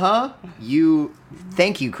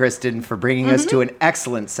 Thank you, Kristen, for bringing us to an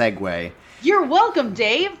excellent segue. You're welcome,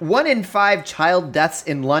 Dave. 1 in 5 child deaths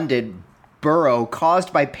in London borough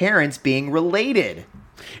caused by parents being related.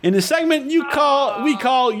 In the segment we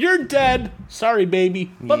call You're Dead. Sorry,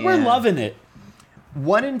 baby. But we're loving it.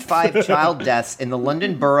 1 in 5 child deaths in the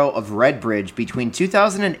London borough of Redbridge between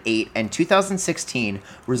 2008 and 2016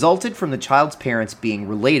 resulted from the child's parents being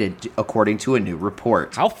related, according to a new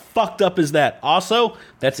report. How fucked up is that? Also,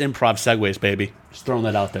 that's improv segues, baby. Just throwing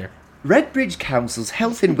that out there. Redbridge Council's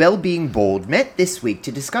Health and Wellbeing Board met this week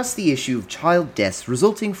to discuss the issue of child deaths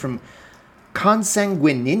resulting from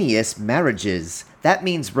consanguineous marriages. That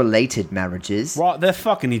means related marriages. Right, they're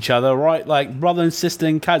fucking each other, right? Like brother and sister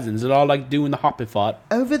and cousins. They're all like doing the hoppy fight.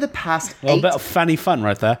 Over the past a bit of funny fun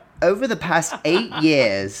right there. Over the past 8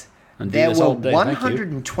 years, there were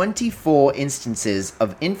 124 instances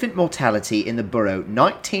of infant mortality in the borough,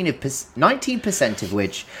 19% of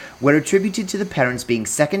which were attributed to the parents being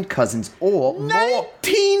second cousins or more.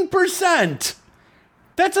 19%!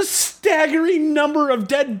 That's a staggering number of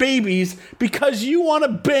dead babies because you want to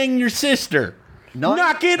bang your sister.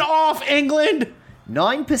 Knock it off, England!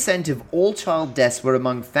 9% of all child deaths were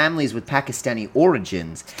among families with Pakistani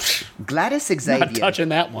origins. Gladys Xavier, not touching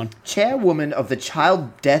that one, chairwoman of the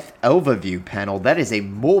Child Death Overview Panel, that is a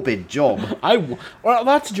morbid job. Well,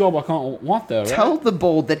 that's a job I can't want, though. Right? Told the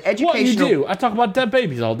board that educational... What you do? I talk about dead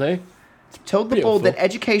babies all day. Told the board that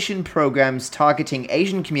education programs targeting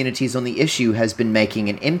Asian communities on the issue has been making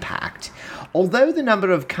an impact. Although the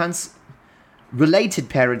number of related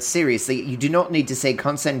parents, seriously, you do not need to say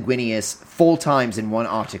consanguineous 4 times in one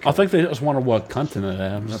article. I think they just want to work continent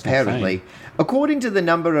there. Apparently. According to the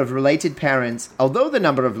number of related parents, although the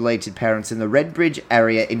number of related parents in the Redbridge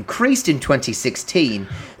area increased in 2016...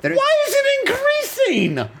 Why is it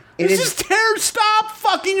increasing? Stop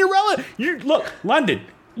fucking your relative. Look, London,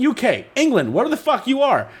 UK, England, whatever the fuck you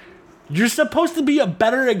are, you're supposed to be a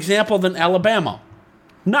better example than Alabama.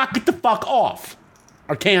 Knock it the fuck off.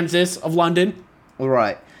 Or Kansas of London. All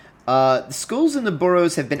right. The schools in the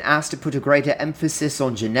boroughs have been asked to put a greater emphasis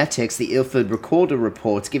on genetics, the Ilford Recorder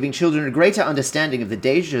reports, giving children a greater understanding of the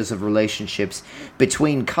dangers of relationships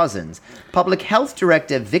between cousins. Public Health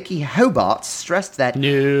Director Vicky Hobart stressed that...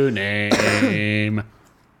 New name.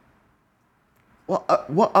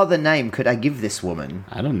 What other name could I give this woman?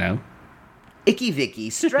 I don't know. Icky Vicky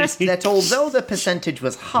stressed that although the percentage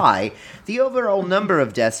was high, the overall number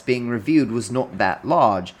of deaths being reviewed was not that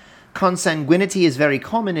large. Consanguinity is very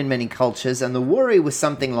common in many cultures, and the worry with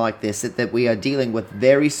something like this is that we are dealing with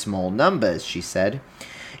very small numbers, she said.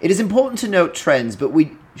 It is important to note trends, but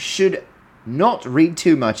we should not read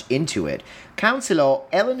too much into it. Councillor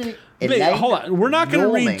Elaine Hold on. We're not going to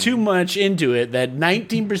Norming- read too much into it that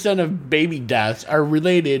 19% of baby deaths are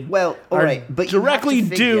related. Well, all are right, but you have directly to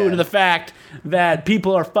due figure- to the fact that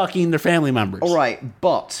people are fucking their family members. All right,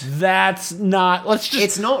 but That's not. Let's just.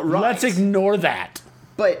 It's not right. Let's ignore that.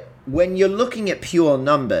 when you're looking at pure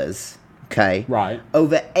numbers, okay, Right.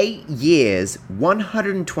 over 8 years,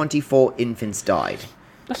 124 infants died.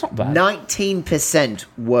 That's not bad. 19%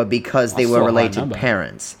 were because they That's were still a high related number.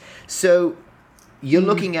 parents. So you're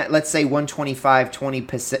looking at, let's say, 125,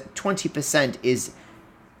 20% is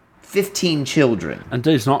 15 children. And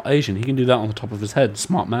Dave's not Asian. He can do that on the top of his head.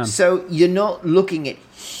 Smart man. So you're not looking at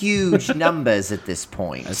huge numbers at this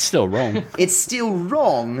point. It's still wrong. It's still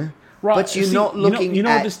wrong, Right, but you're see, not looking You know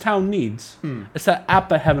at... what this town needs? It's that app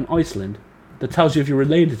they have in Iceland that tells you if you're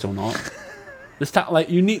related or not. This town, like,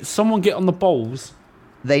 you need someone get on the balls.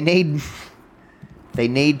 They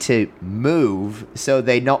need to move so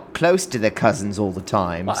they're not close to their cousins all the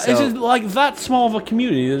time. It's So just like that small of a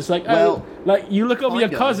community. It's like, Well, like you look over your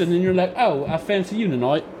kind of. cousin and you're like, oh, I fancy you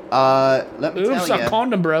tonight. let me Oops, tell a you.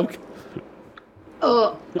 condom broke.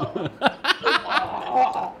 Ugh.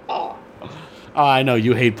 Oh, I know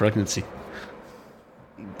you hate pregnancy.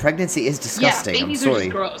 Pregnancy is disgusting. Yeah, I'm babies are sorry.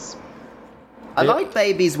 just gross. I like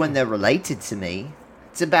babies when they're related to me.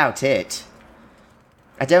 It's about it.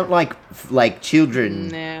 I don't like children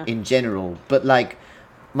Nah. in general, but like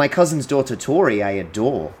my cousin's daughter Tori, I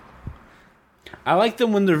adore. I like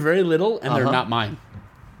them when they're very little and they're Uh-huh. not mine.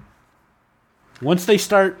 Once they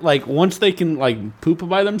start, once they can poop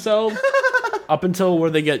by themselves, up until where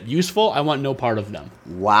they get useful, I want no part of them.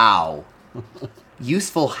 Wow.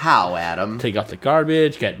 Useful how, Adam? Take out the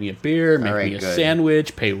garbage, get me a beer, make right, me a good.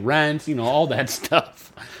 sandwich, pay rent, all that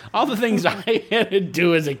stuff. All the things I had to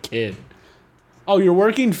do as a kid. Oh, you're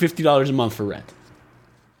working $50 a month for rent.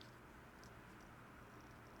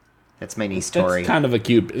 That's my niece That's Tori. kind of a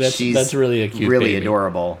cute. That's really a cute. Really baby.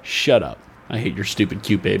 adorable. Shut up! I hate your stupid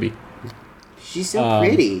cute baby. She's so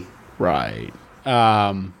pretty. Right.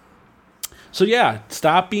 So yeah,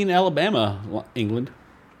 stop being Alabama, England.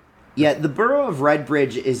 Yeah, the borough of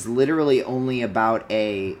Redbridge is literally only about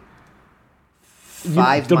a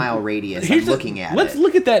 5-mile radius. I'm looking at Let's it.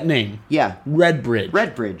 look at that name. Yeah, Redbridge.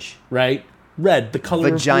 Redbridge. Right? Red, the color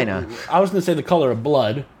Vagina. I was going to say the color of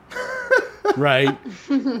blood. Right?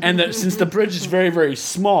 And that since the bridge is very, very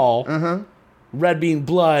small, red being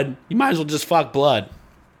blood, you might as well just fuck blood.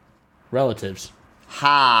 Relatives.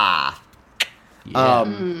 Ha.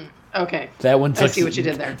 Yeah. Okay. That one took I see what you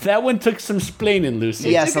did there. That one took some splaining, Lucy.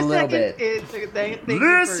 Yes, Took a little second. bit. It took- thank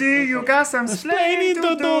you for- got some Splaining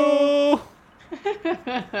to do.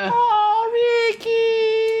 Oh,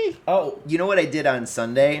 Ricky. Oh, you know what I did on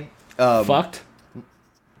Sunday? Fucked.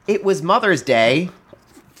 It was Mother's Day.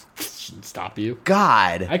 Stop you.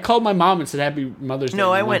 God. I called my mom and said Happy Mother's Day.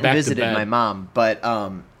 No, I and went back and to visited bed. my mom, but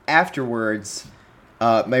afterwards,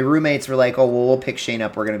 my roommates were like, "Oh, well, we'll pick Shane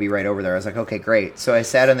up. We're gonna be right over there." I was like, "Okay, great." So I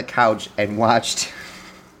sat on the couch and watched.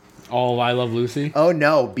 Oh, I Love Lucy. Oh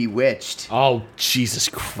no, Bewitched. Oh, Jesus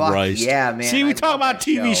Christ. yeah, man, See, we I talk love about that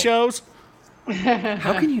TV show. shows.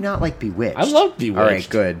 How can you not like Bewitched? I love Bewitched. All right,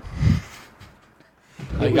 good.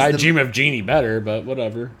 Like, was I the- dream of Jeannie better, but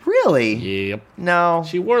whatever. Really? Yep. No.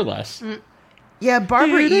 She wore less. Yeah,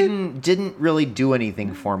 Barbara Did it? Eden didn't really do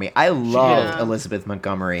anything for me. I loved Yeah. Elizabeth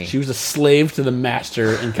Montgomery. She was a slave to the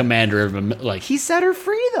master and commander of a, He set her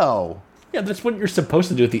free though. yeah, that's what you're supposed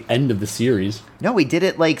to do at the end of the series. No, he did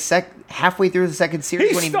it like halfway through the second series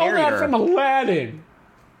He when he stole married that her. from Aladdin.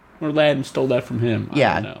 Or Aladdin stole that from him. I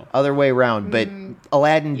Yeah, don't know. other way around. But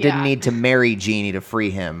Aladdin didn't yeah. need to marry Genie to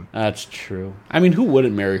free him. That's true. I mean, who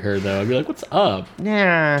wouldn't marry her, though? I'd be like, what's up?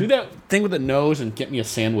 Nah. Do that thing with the nose and get me a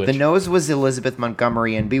sandwich. The nose was Elizabeth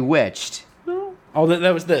Montgomery in Bewitched. Oh,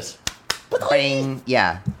 that was this. Bing.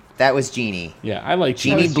 Yeah, that was Genie. Yeah, I like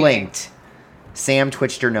Genie was blinked. Sam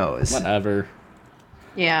twitched her nose. Whatever.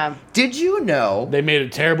 Yeah. Did you know They made a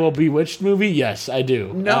terrible Bewitched movie? Yes, I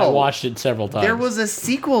do. No. I watched it several times. there was a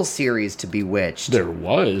sequel series to Bewitched? There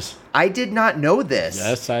was. I did not know this.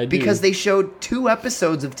 Yes, I do. Because they showed 2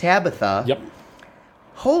 episodes of Tabitha. Yep.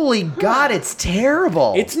 Holy God, it's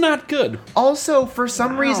terrible. It's not good. Also, for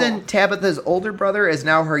some reason, Tabitha's older brother is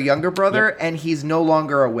now her younger brother, Yep. and he's no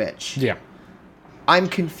longer a witch. Yeah. I'm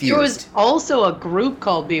There confused. was also a group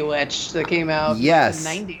called Bewitched that came out Yes.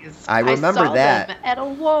 in the 90s. I remember saw that. them at a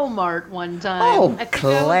Walmart one time. Oh, I think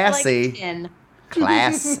classy. I was like 10.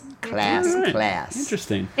 Class. Alright,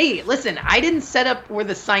 Interesting. Hey, listen, I didn't set up where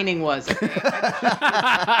the signing was.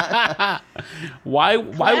 Why?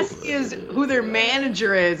 Classy is who their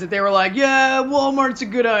manager is. They were like, yeah, Walmart's a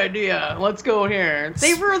good idea. Let's go here.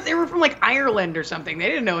 They were from like Ireland or something. They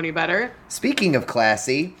didn't know any better. Speaking of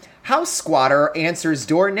classy, house squatter answers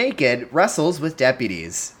door naked, wrestles with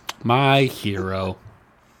deputies. My hero.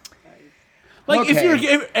 Like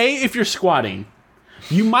Okay. if you're squatting,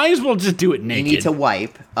 you might as well just do it You naked. need to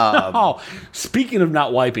wipe. Oh, speaking of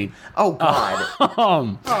not wiping, Oh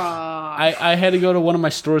God. I had to go to one of my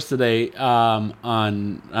stores today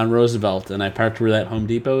on Roosevelt, and I parked where that Home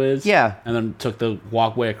Depot is. Yeah. And then took the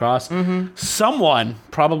walkway across. Mm-hmm. Someone,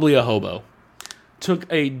 probably a hobo, took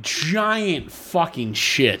a giant fucking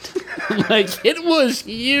shit. Like, it was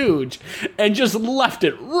huge. And just left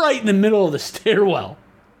it right in the middle of the stairwell.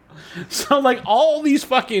 So, like, all these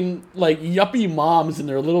fucking, like, yuppie moms and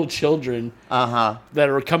their little children that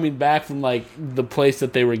are coming back from, like, the place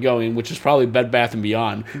that they were going, which is probably Bed Bath &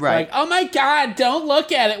 Beyond. Right. Like, oh, my God, don't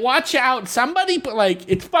look at it. Watch out. Somebody, but like,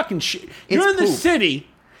 it's fucking shit. You're in the poop. city.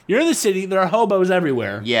 You're in the city. There are hobos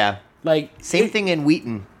everywhere. Yeah. Like, Same thing in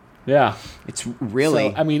Wheaton. Yeah. It's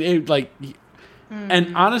really. So, I mean, it, like...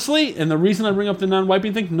 And honestly, and the reason I bring up the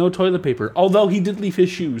non-wiping thing, no toilet paper. Although he did leave his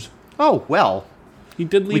shoes. Oh well. He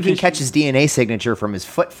did leave We can his catch his DNA signature from his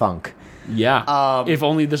foot funk. Yeah. If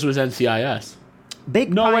only this was NCIS.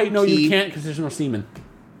 Big No, Pine wait, no, Key. you can't because there's no semen.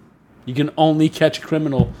 You can only catch a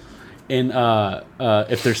criminal in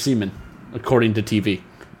if there's semen, according to TV.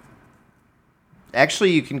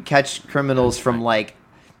 Actually, you can catch criminals from like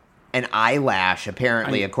an eyelash,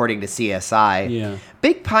 apparently, according to CSI. Yeah.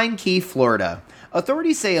 Big Pine Key, Florida.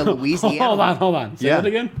 Authorities say a Louisiana. Hold on. Say Yeah. that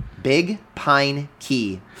again. Big Pine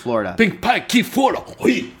Key, Florida. Big Pike Key Florida.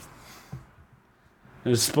 It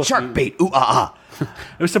was supposed to Shark be, bait. Ooh ah ah.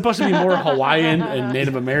 It was supposed to be more Hawaiian and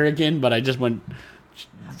Native American, but I just went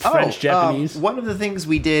French, Japanese. One of the things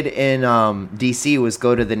we did in D.C. was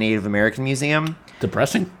go to the Native American Museum.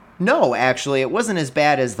 Depressing. No, actually, it wasn't as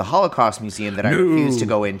bad as the Holocaust Museum that I refused to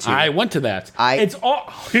go into. I went to that. I- It's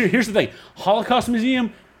all. Here's the thing: Holocaust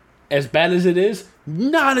Museum, as bad as it is,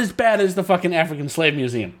 not as bad as the fucking African Slave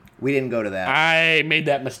Museum. We didn't go to that. I made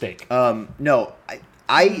that mistake. No,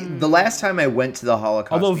 the last time I went to the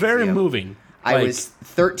Holocaust Although very Museum, moving. I Like, was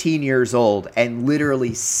 13 years old and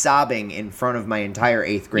literally sobbing in front of my entire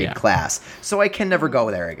 8th grade Yeah. class. So I can never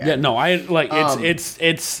go there again. Yeah, no, I like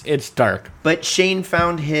it's dark. But Shane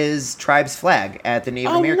found his tribe's flag at the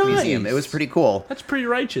Native Oh, American nice. Museum. It was pretty cool. That's pretty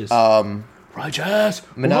righteous. Righteous.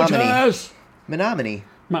 Menominee. Righteous. Menominee.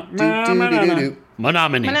 Menominee.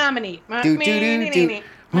 Menominee. Do, do, do, do.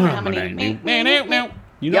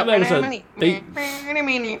 You know that was a.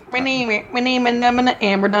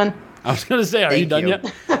 And we're done. I was gonna say, are you Thank done you.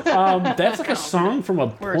 yet? That's like a song from a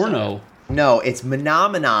porno. No, it's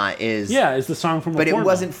Menomina is. Yeah, it's the song from a But porno. it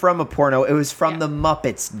wasn't from a porno. It was from the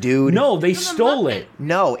Muppets, dude. No, they stole it.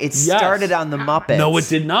 No, it Yes. started on the Muppets. No, it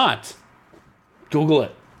did not. Google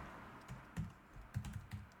it.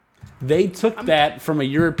 They took that from a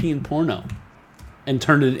European porno and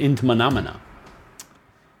turned it into Menomina.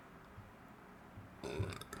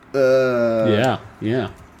 Yeah.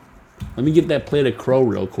 Let me get that plate of crow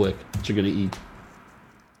real quick that you're gonna eat.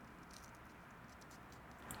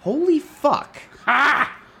 Holy fuck.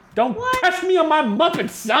 Don't test me on my Muppets,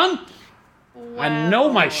 son. I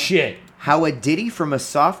know my shit. How a ditty from a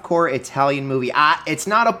softcore Italian movie. It's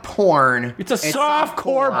not a porn. It's a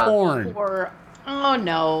softcore porn. Or oh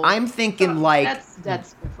no. I'm thinking like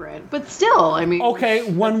that's different. But still, I mean Okay,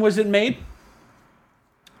 when was it made?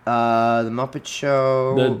 the Muppet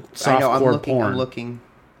Show. The I know. I'm softcore looking. porn. I'm looking.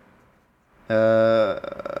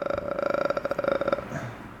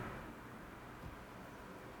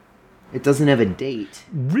 It doesn't have a date.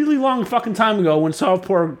 Really long fucking time ago when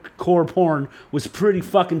softcore porn was pretty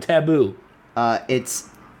fucking taboo. It's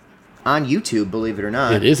on YouTube, believe it or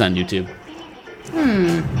not. It is on YouTube.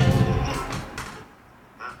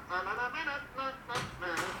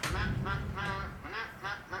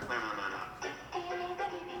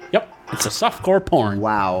 Yep, it's a softcore porn.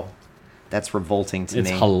 Wow, that's revolting to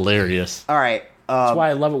It's me. hilarious. All right. That's why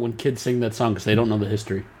I love it when kids sing that song because they don't know the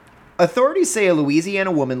history. Authorities say a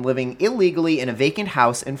Louisiana woman living illegally in a vacant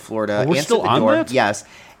house in Florida we're answered still the on door. that? Yes,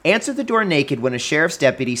 answered the door naked when a sheriff's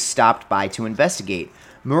deputy stopped by to investigate.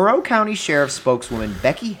 Monroe County Sheriff spokeswoman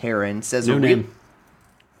Becky Heron says New a real. name.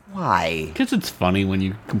 Why? Because it's funny when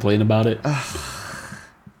you complain about it.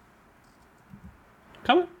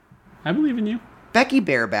 Come on. I believe in you. Becky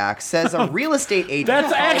Bareback says a real estate agent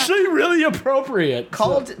That's actually really appropriate.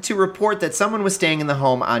 called to report that someone was staying in the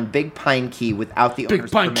home on Big Pine Key without the owner's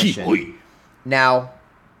Big Pine Key. permission. Oi. Now,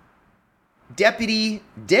 Deputy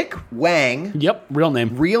Dick Wang, Yep, real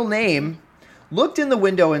name. real name, looked in the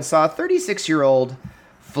window and saw 36-year-old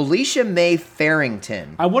Felicia May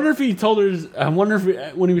Farrington. I wonder if he told her. I wonder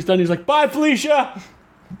if when he was done, he was like, "Bye, Felicia."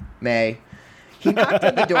 May. He knocked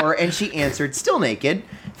on the door and she answered, still naked.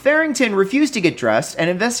 Farrington refused to get dressed, and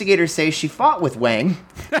investigators say she fought with Wang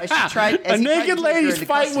as she tried. A naked lady's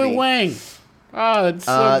fighting with Wang. Oh, that's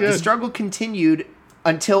so good. The struggle continued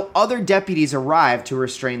until other deputies arrived to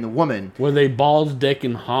restrain the woman. Were they balls, dick,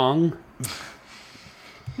 and hung?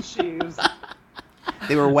 Jeez.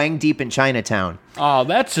 They were Wang deep in Chinatown. Oh,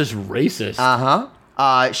 that's just racist.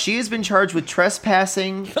 She has been charged with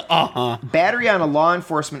trespassing, battery on a law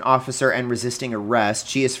enforcement officer, and resisting arrest.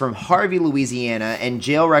 She is from Harvey, Louisiana, and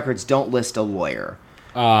jail records don't list a lawyer.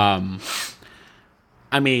 I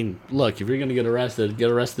mean, look, if you're gonna get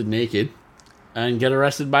arrested naked, and get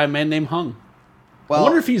arrested by a man named Hung. Well, I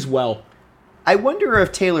wonder if he's well. I wonder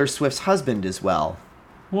if Taylor Swift's husband is well.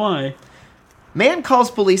 Why? Man calls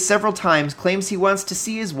police several times, claims he wants to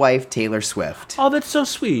see his wife, Taylor Swift. Oh, that's so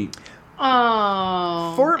sweet.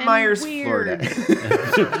 Oh. Fort and Myers, weird.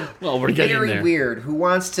 Florida. Well, we're getting Very there. weird. Who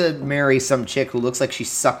wants to marry some chick who looks like she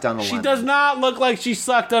sucked on a She lemon? does not look like she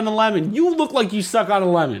sucked on a lemon. You look like you suck on a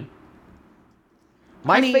lemon.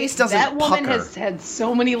 My Honey, face doesn't That woman pucker. has had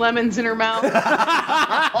so many lemons in her mouth.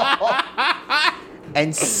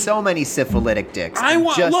 And so many syphilitic dicks. I I'm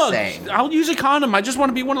want just look. saying. I'll use a condom. I just want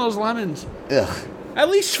to be one of those lemons. Ugh. At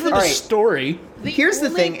least for the All right. story. Here's the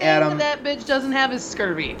only thing, Adam. That bitch doesn't have is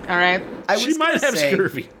scurvy. All right. I was She might gonna have say,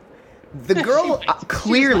 scurvy. The girl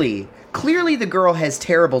clearly the girl has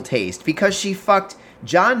terrible taste because she fucked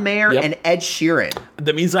John Mayer Yep. and Ed Sheeran.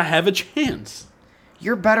 That means I have a chance.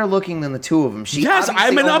 You're better looking than the two of them. She Yes, obviously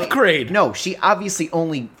I'm an only- upgrade. No, she obviously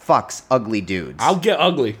only fucks ugly dudes. I'll get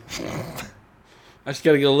ugly. I just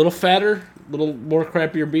gotta get a little fatter, a little more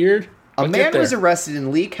crappier beard. A I'll man get there. was arrested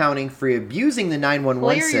in Lee County for abusing the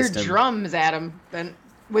 911 Clear your system. drums, Adam. Then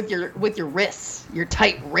with your wrists, your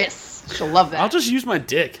tight wrists. She'll love that. I'll just use my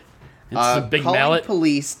dick. It's a big calling mallet.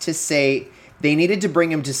 police to say they needed to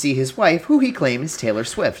bring him to see his wife, who he claims is Taylor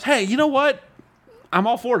Swift. Hey, you know what? I'm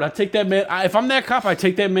all for it. I take that man. If I'm that cop, I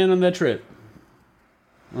take that man on that trip.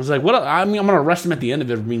 I was like, what? I mean, I'm gonna arrest him at the end of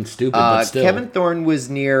it for being stupid, but still. Kevin Thorne was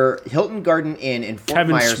near Hilton Garden Inn in Fort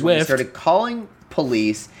Kevin Myers when he Swift. started calling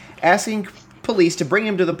police, asking police to bring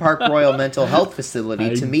him to the Park Royal Mental Health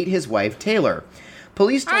Facility to meet his wife, Taylor.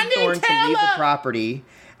 Police told Thorne to leave the property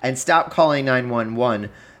and stop calling 911.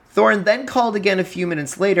 Thorne then called again a few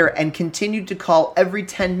minutes later and continued to call every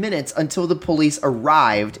 10 minutes until the police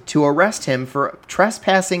arrived to arrest him for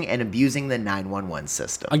trespassing and abusing the 911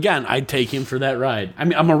 system. Again, I'd take him for that ride. I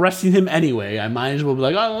mean, I'm arresting him anyway. I might as well be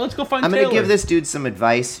like, oh, let's go find I'm Taylor. going to give this dude some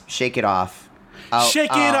advice. Shake it off.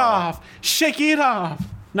 Shake it off. Shake it off.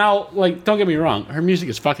 Now, like, don't get me wrong. Her music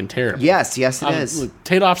is fucking terrible. Yes, it is. Look,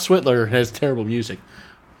 Tadoff Switler has terrible music.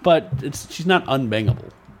 But she's not unbangable.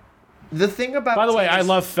 The thing about By the way, Taylor I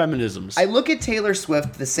love feminisms. I look at Taylor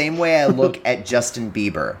Swift the same way I look at Justin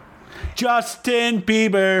Bieber. Justin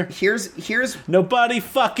Bieber. Here's Nobody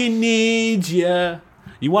fucking needs ya.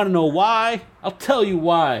 You want to know why? I'll tell you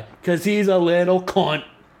why. Because he's a little cunt.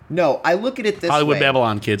 no, I look at it this Hollywood way.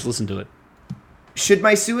 Babylon, kids. Listen to it. Should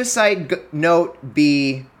my suicide note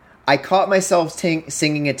be I caught myself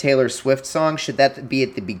singing a Taylor Swift song? Should that be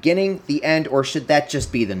at the beginning, the end, or should that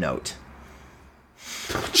just be the note?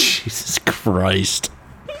 Jesus Christ.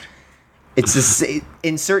 It's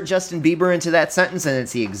insert Justin Bieber into that sentence and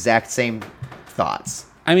it's the exact same thoughts.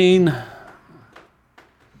 I mean,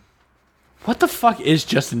 what the fuck is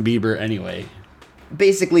Justin Bieber anyway?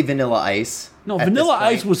 Basically Vanilla Ice. No, at Vanilla this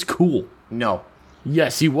point. Ice was cool. No.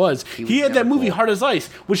 Yes, he was. He had that never movie cool. Hard as Ice,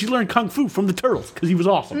 which he learned kung fu from the turtles because he was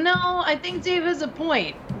awesome. No, I think Dave has a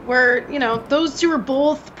point where, those two are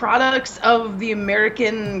both products of the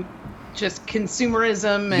American just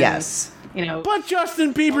consumerism and, Yes. But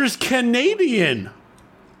Justin Bieber's Canadian.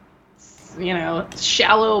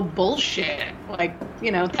 Shallow bullshit. Like,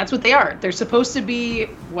 that's what they are. They're supposed to be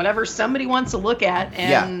whatever somebody wants to look at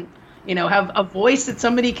and, have a voice that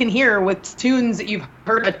somebody can hear with tunes that you've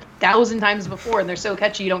heard 1,000 times before and they're so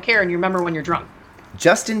catchy you don't care and you remember when you're drunk.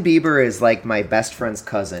 Justin Bieber is like my best friend's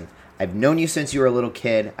cousin. I've known you since you were a little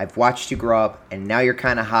kid. I've watched you grow up, and now you're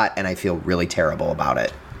kind of hot, and I feel really terrible about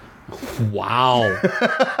it. Wow.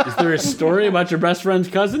 Is there a story about your best friend's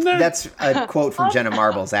cousin there? That's a quote from Jenna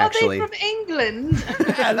Marbles, actually. Are they from England?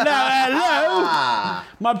 hello.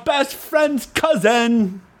 My best friend's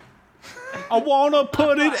cousin. I wanna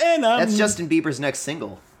put it in a. That's Justin Bieber's next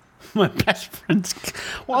single. My best friend's.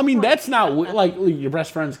 Well, I mean, that's not like your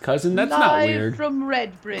best friend's cousin. That's not weird. From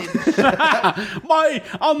Redbridge.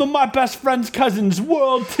 My best friend's cousin's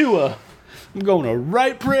world tour. I'm going to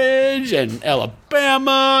Wrightbridge and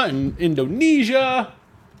Alabama and Indonesia,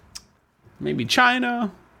 maybe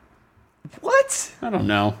China. What? I don't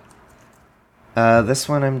know. This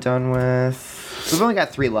one I'm done with. We've only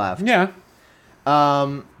got 3 left. Yeah.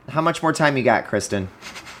 How much more time you got, Kristen?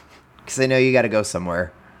 Because I know you got to go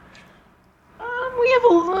somewhere. We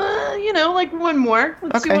have like one more.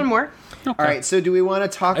 Let's do Okay. one more. All right, so do we want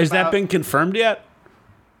to talk Has about... that been confirmed yet?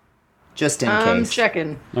 Just in I'm case.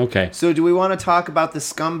 checking. Okay. So do we want to talk about the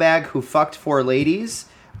scumbag who fucked 4 ladies,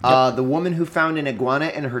 the woman who found an iguana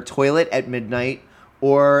in her toilet at midnight,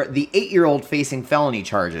 or the 8-year-old facing felony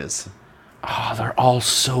charges? Oh, they're all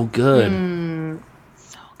so good.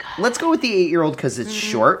 So good. Let's go with the 8-year-old because it's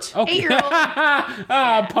short. Okay.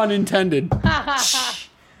 8-year-old. Pun intended.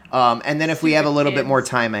 And then if we have a little bit kids. more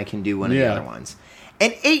time, I can do one of the Yeah. other ones.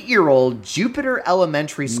 An 8-year-old Jupiter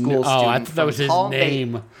Elementary School Oh, student I thought that was from his Palm Bay-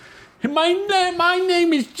 name. My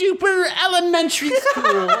name is Jupiter Elementary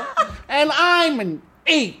School, and I'm an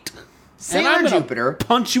 8. Sailor and I'm gonna Jupiter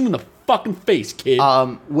punch you in the fucking face, kid.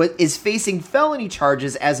 is facing felony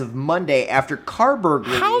charges as of Monday after car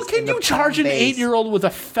burglaries. How can in the you charge Palm an Bay- 8-year-old with a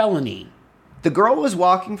felony? The girl was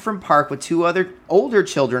walking from park with 2 other older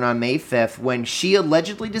children on May 5th when she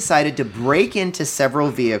allegedly decided to break into several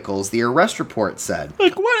vehicles, the arrest report said.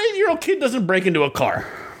 Like, what 8-year-old kid doesn't break into a car?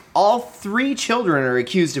 All 3 children are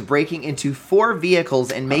accused of breaking into 4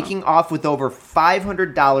 vehicles and making off with over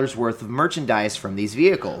 $500 worth of merchandise from these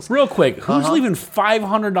vehicles. Real quick, who's Uh-huh. leaving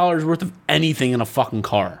 $500 worth of anything in a fucking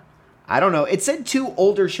car? I don't know. It said 2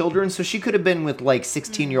 older children, so she could have been with like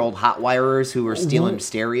 16-year-old hot wirers who were stealing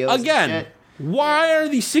stereos. and Again, shit. why are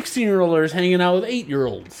these 16-year-olders hanging out with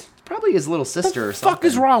 8-year-olds? Probably his little sister or What the something. fuck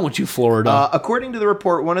is wrong with you, Florida? According to the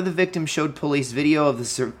report, one of the victims showed police video of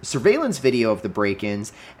the surveillance video of the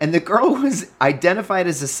break-ins, and the girl was identified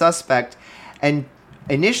as a suspect and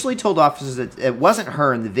initially told officers that it wasn't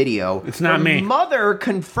her in the video. It's not Her me. mother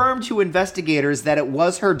confirmed to investigators that it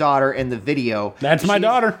was her daughter in the video. That's my She's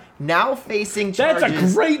daughter. Now facing charges.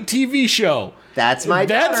 That's a great TV show. That's my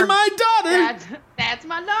That's daughter. my daughter. That's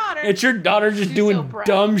my daughter. It's your daughter just She's doing so proud.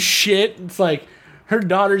 dumb shit. It's like her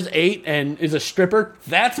daughter's 8 and is a stripper.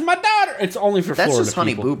 That's my daughter. It's only for That's Florida just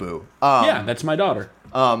Honey people. Boo Boo. Yeah, that's my daughter.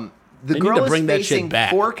 The They need girl to is bring that shit facing back.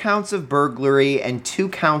 4 counts of burglary and 2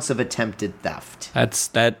 counts of attempted theft.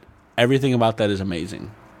 That everything about that is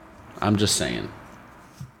amazing. I'm just saying.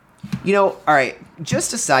 You know, all right,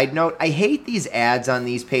 just a side note, I hate these ads on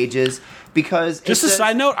these pages because Just a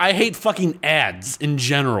side note, I hate fucking ads in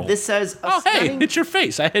general. This says a oh, hey, stunning, it's your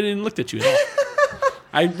face. I hadn't even looked at you at all.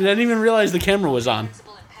 I didn't even realize the camera was on.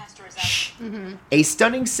 a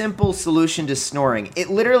stunning simple solution to snoring. It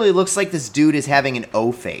literally looks like this dude is having an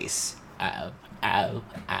O face. Ow, ow,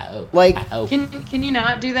 ow. Like, ow. Can you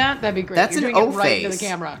not do that? That'd be great. that's You're an doing O it right face. to the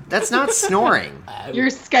camera. That's not snoring. You're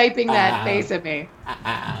Skyping that face at me.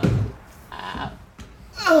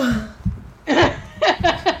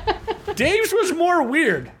 Dave's was more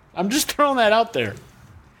weird. I'm just throwing that out there.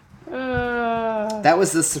 That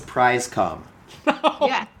was the surprise cum.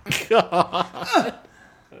 Yeah.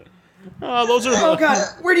 Oh, those are. Oh god,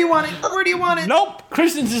 where do you want it? Where do you want it? Nope,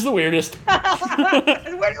 Kristen's is the weirdest. Where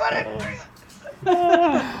do you want it?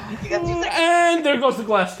 You got 2 seconds. And there goes the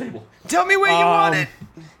glass table. Tell me where you want it.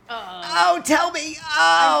 Oh, tell me.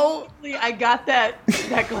 Oh. I got that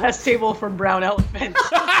glass table from Brown Elephant.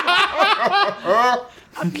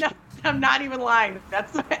 I'm not even lying.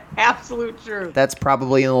 That's the absolute truth. That's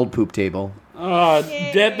probably an old poop table.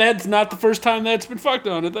 That's not the first time that's been fucked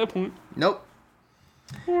on at that point. Nope.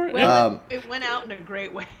 Well, it went out in a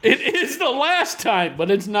great way. It is the last time,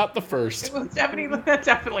 but it's not the first. It was definitely the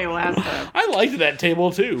last time. I liked that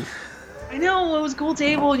table too. I know, it was a cool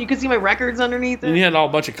table, and you could see my records underneath And it. you had all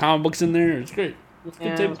a bunch of comic books in there. It's great. It's a good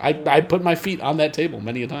Yeah, table. it was I put my feet on that table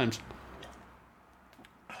many a times.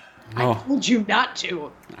 I told you not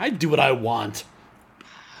to. I do what I want.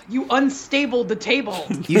 You unstabled the table.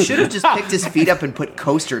 You should have just picked his feet up and put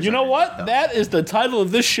coasters. You know underneath what? them. That is the title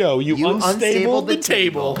of this show. You unstabled unstable the the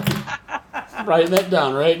table. Writing that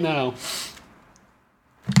down right now.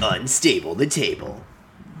 Unstable the table.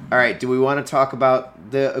 All right, do we want to talk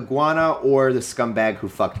about the iguana or the scumbag who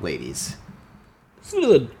fucked ladies? Listen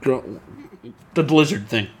to the blizzard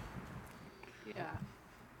thing. Yeah.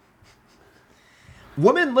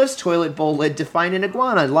 Woman lifts toilet bowl lid to find an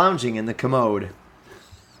iguana lounging in the commode.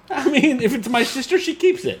 I mean, if it's my sister, she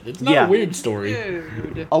keeps it. It's not Yeah. a weird story.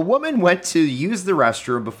 Dude. A woman went to use the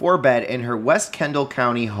restroom before bed in her West Kendall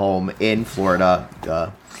County home in Florida.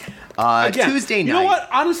 Again, Tuesday night. You know what?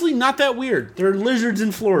 Honestly, not that weird. There are lizards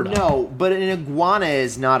in Florida. No, but an iguana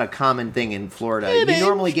is not a common thing in Florida. It You is.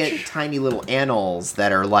 normally get tiny little animals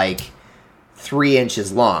that are like 3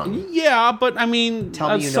 inches long. Yeah, but I mean...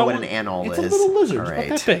 Tell me you know what an animal it's is. It's a little lizard. All It's right.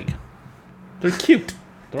 not that big. They're cute.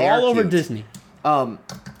 They're They all are over cute. Disney.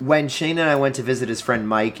 When Shane and I went to visit his friend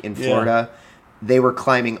Mike in Florida, they were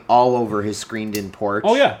climbing all over his screened-in porch.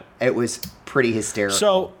 Oh, yeah. It was pretty hysterical.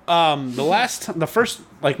 So, the first...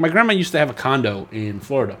 Like, my grandma used to have a condo in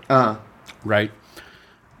Florida. Right?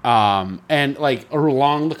 And, like,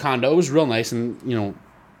 along the condo, it was real nice and, you know,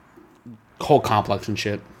 whole complex and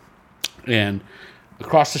shit. And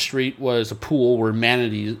across the street was a pool where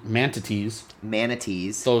manatees,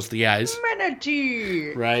 those the guys,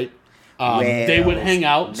 Manatee. right? They would hang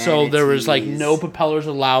out. So there was like no propellers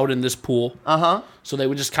allowed in this pool. So they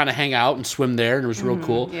would just kind of hang out and swim there, and it was real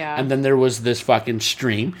cool. yeah. And then there was this fucking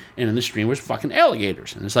stream, and in the stream was fucking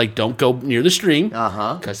alligators. And it's like, don't go near the stream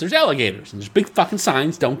because there's alligators. And there's big fucking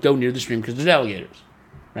signs, don't go near the stream because there's alligators.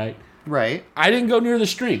 Right? Right. I didn't go near the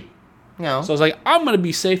stream. No. So I was like, I'm going to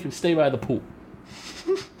be safe and stay by the pool.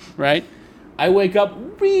 Right? I wake up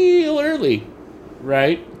real early.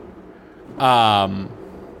 Right? And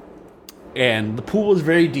the pool was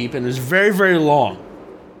very deep and it was very, very long.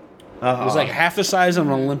 It was like half the size of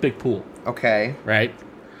an Olympic pool. Okay. Right?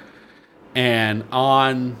 And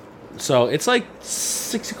so it's like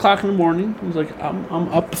 6 o'clock in the morning. I was like, I'm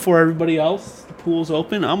up before everybody else. The pool's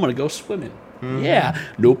open. I'm going to go swimming. Yeah.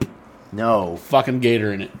 Nope. No. Fucking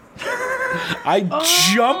gator in it. I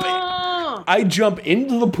jump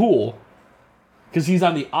into the pool because he's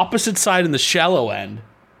on the opposite side in the shallow end.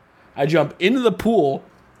 I jump into the pool,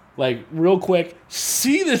 like real quick,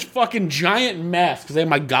 see this fucking giant mass because I have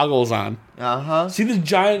my goggles on. See this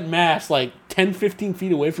giant mass like 10, 15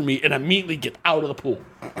 feet away from me and immediately get out of the pool.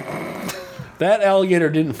 That alligator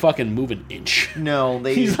didn't fucking move an inch. No,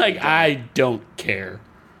 He's like, I don't care.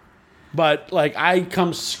 But, like, I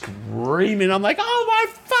come screaming. I'm like, oh, my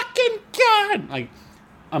fucking God. Like,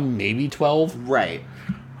 I'm maybe 12. Right.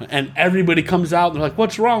 And everybody comes out. And they're like,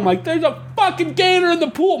 what's wrong? I'm like, there's a fucking gator in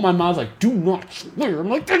the pool. My mom's like, do not swear. I'm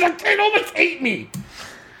like, there's a gator almost ate me.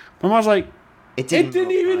 My mom's like, it didn't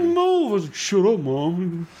even move. I was like, shut up,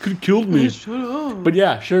 Mom. It could have killed me. Shut up. But,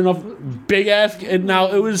 yeah, sure enough, big-ass. And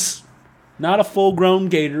now it was not a full-grown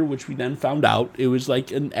gator, which we then found out. It was like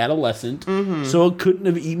an adolescent. So it couldn't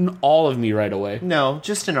have eaten all of me right away. No,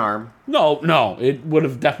 just an arm. No, it would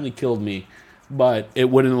have definitely killed me, but it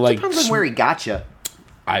wouldn't like. Depends on where he got you.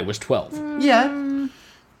 I was 12. Yeah. I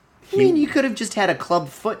mean, you could have just had a club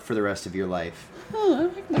foot for the rest of your life.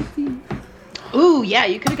 Ooh, yeah,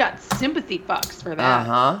 you could have got sympathy fucks for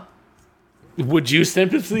that. Would you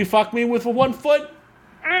sympathy fuck me with a 1 foot?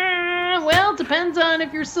 Well, depends on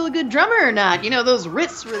if you're still a good drummer or not. You know, those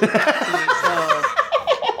wrists really got to me, so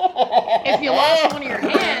if you lost one of your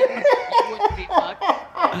hands, you wouldn't be fucked.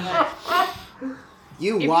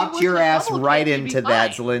 You If walked you your wasn't a ass double right kid, you'd be into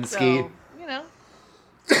that, fine. Zelensky. So, you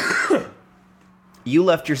know. You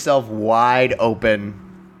left yourself wide open.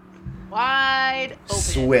 Wide open.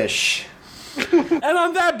 Swish. And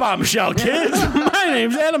on that bombshell, kids, my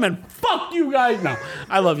name's Adam, and fuck you guys. No,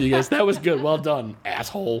 I love you guys. That was good. Well done,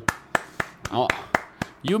 asshole. Oh,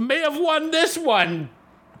 you may have won this one,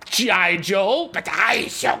 G.I. Joe, but I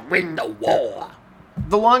shall win the war.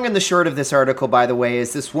 The long and the short of this article, by the way,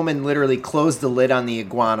 is this woman literally closed the lid on the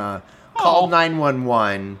iguana, called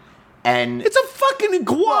 911, and... It's a fucking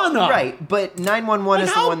iguana. Right, but 911 is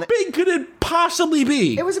the How one that... big could it possibly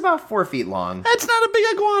be? It was about 4 feet long. That's not a big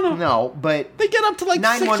iguana. No, but... They get up to like 6 or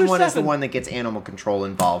 7. 911 is the one that gets animal control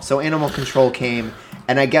involved. So animal control came,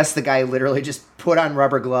 and I guess the guy literally just put on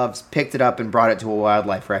rubber gloves, picked it up, and brought it to a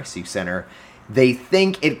wildlife rescue center. They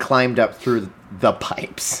think it climbed up through the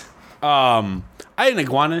pipes. I had an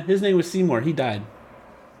iguana. His name was Seymour. He died.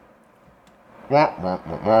 He was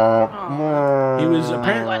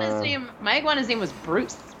apparently... My iguana's name was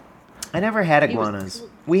Bruce. I never had He was iguanas. cool.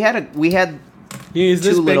 We had He's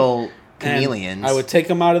this two big, little and chameleons. I would take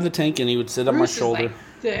him out of the tank, and he would sit on my Bruce is shoulder. like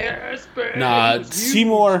this big. Nah,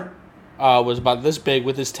 Seymour was about this big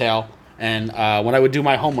with his tail, and when I would do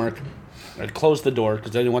my homework, I'd close the door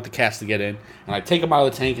because I didn't want the cats to get in, and I'd take him out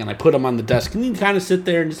of the tank, and I put him on the desk, and he'd kind of sit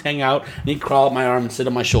there and just hang out, and he'd crawl up my arm and sit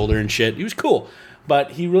on my shoulder and shit. He was cool,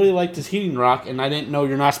 but he really liked his heating rock, and I didn't know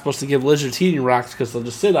you're not supposed to give lizards heating rocks because they'll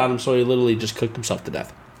just sit on him, so he literally just cooked himself to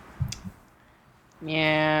death.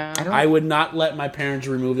 Yeah. I would not let my parents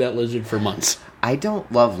remove that lizard for months. I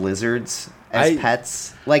don't love lizards as I-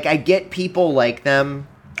 pets. Like, I get people like them,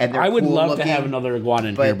 and they're I would cool love looking. to have another iguana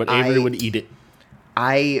in but here, but Avery I- would eat it.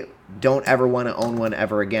 I don't ever want to own one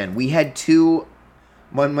ever again. We had two.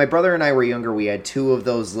 When my brother and I were younger, we had two of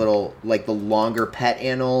those little, like, the longer pet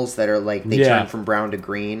animals that are like they Yeah. turn from brown to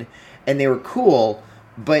green, and they were cool,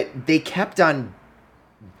 but they kept on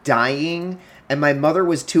dying. And my mother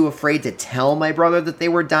was too afraid to tell my brother that they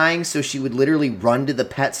were dying, so she would literally run to the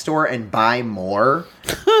pet store and buy more.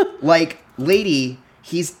 Like, lady,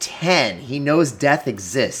 he's 10. He knows death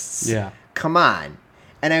exists. Yeah. Come on.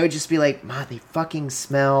 And I would just be like, Ma, they fucking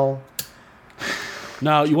smell.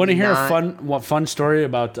 Now, you want to hear a not- fun story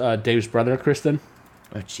about Dave's brother, Kristen?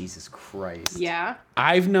 Oh, Jesus Christ. Yeah.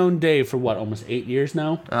 I've known Dave for almost 8 years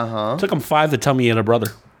now. Uh-huh. Took him 5 to tell me he had a brother.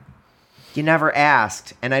 You never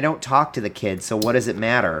asked, and I don't talk to the kids, so what does it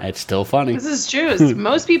matter? It's still funny. This is true.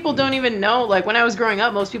 Most people don't even know. Like, when I was growing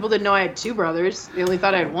up, most people didn't know I had 2 brothers. They only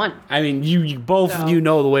thought I had 1. I mean, you both So- you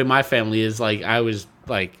know the way my family is. Like, I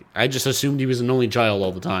just assumed he was an only child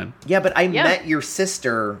all the time. Yeah, but I Yeah. met your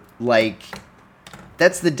sister, like,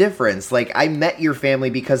 that's the difference. Like, I met your family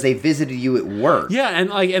because they visited you at work. Yeah, and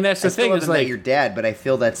that's the I still thing is haven't met like, your dad, but I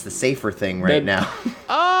feel that's the safer thing right That- now.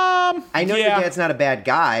 I know yeah, your dad's not a bad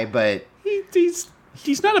guy, but he's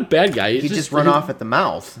not a bad guy. he just run off at the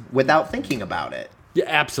mouth without thinking about it. Yeah,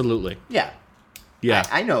 absolutely. Yeah, Yeah,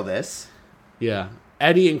 I know this. yeah.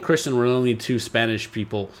 Eddie and Kristen were the only 2 Spanish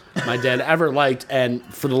people my dad ever liked, and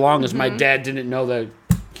for the longest, my dad didn't know that.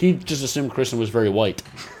 He just assumed Kristen was very white.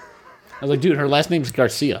 I was like, dude, her last name's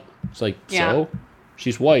Garcia. It's like, Yeah. so?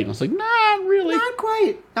 She's white. And I was like, not really. Not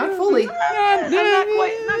quite, not fully. I'm not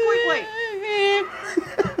quite white.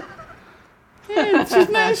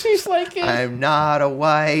 She's like, I'm not a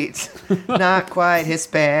white, not quite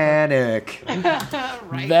Hispanic.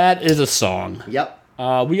 that is a song. Yep.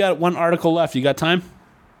 We got one article left. You got time?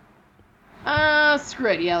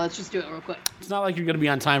 Screw it. Yeah, let's just do it real quick. It's not like you're going to be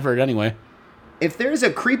on time for it anyway. If there's a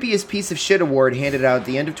creepiest piece of shit award handed out at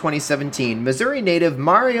the end of 2017, Missouri native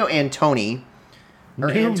Mario Antoni,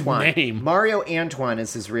 or New Antoine. name. Mario Antoine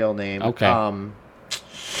is his real name. Okay. Not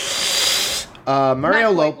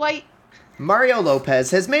quite white. Mario Lopez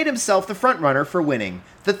has made himself the frontrunner for winning.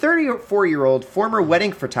 The 34-year-old former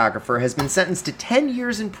wedding photographer has been sentenced to 10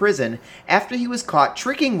 years in prison after he was caught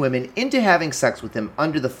tricking women into having sex with him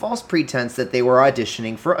under the false pretense that they were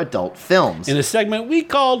auditioning for adult films. In a segment we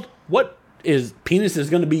called What is Penis is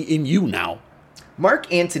going to be in You Now?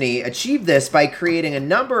 Mark Antony achieved this by creating a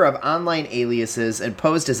number of online aliases and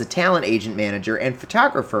posed as a talent agent manager and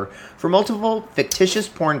photographer for multiple fictitious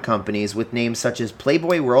porn companies with names such as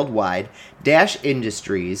Playboy Worldwide, Dash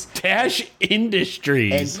Industries, Dash and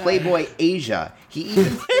Industries. Playboy Asia. He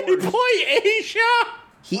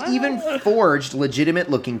even forged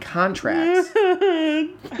legitimate-looking contracts.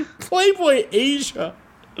 Playboy Asia.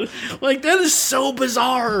 Like, that is so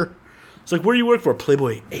bizarre. It's like, where do you work for?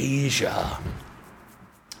 Playboy Asia.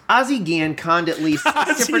 Ozzy Guillen conned at least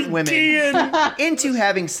 6 different women into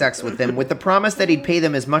having sex with him with the promise that he'd pay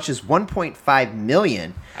them as much as $1.5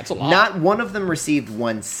 million. That's a lot. Not one of them received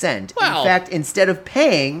 1 cent. Well- In fact, instead of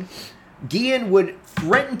paying, Guillen would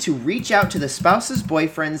threaten to reach out to the spouses,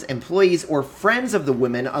 boyfriends, employees, or friends of the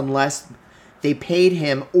women unless they paid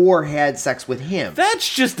him or had sex with him. That's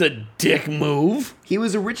just a dick move. He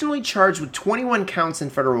was originally charged with 21 counts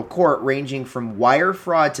in federal court, ranging from wire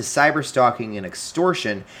fraud to cyberstalking and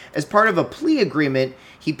extortion. As part of a plea agreement,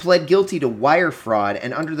 he pled guilty to wire fraud,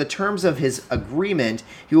 and under the terms of his agreement,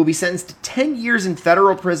 he will be sentenced to 10 years in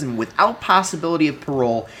federal prison without possibility of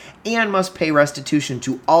parole and must pay restitution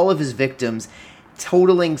to all of his victims,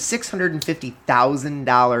 totaling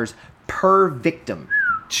 $650,000 per victim.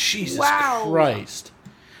 Jesus Wow. Christ.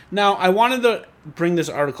 Now, I wanted to bring this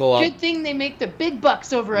article up. Good thing they make the big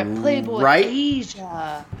bucks over at Playboy Right?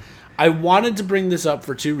 Asia. I wanted to bring this up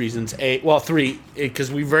for 2 reasons. 3, because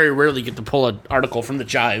we very rarely get to pull an article from the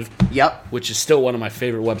Jive, Yep. which is still one of my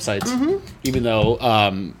favorite websites, even though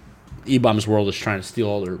eBaum's World is trying to steal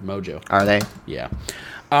all their mojo. Are they? Yeah.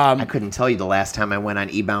 I couldn't tell you the last time I went on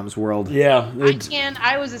eBaum's World. Yeah.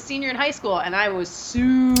 I was a senior in high school, and I was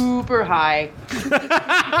super high.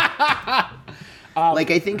 Like,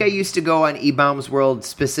 I think I used to go on eBaum's World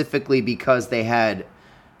specifically because they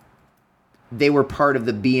were part of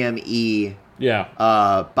the BME Yeah.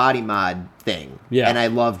 body mod thing. Yeah. And I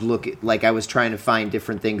loved I was trying to find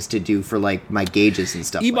different things to do for like my gauges and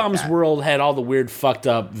stuff. eBaum's like that. World had all the weird fucked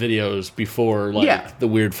up videos before Yeah. the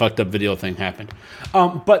weird fucked up video thing happened.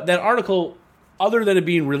 But that article other than it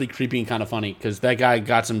being really creepy and kind of funny, because that guy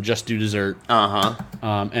got some just due dessert.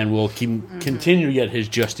 And will continue to get his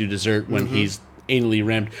just due dessert when he's anally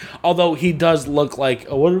rammed. Although he does look like,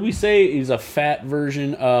 what did we say? He's a fat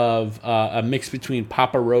version of a mix between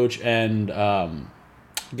Papa Roach and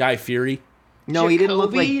Guy Fieri. No, he didn't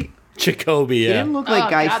look like Jacoby. He Yeah, didn't look like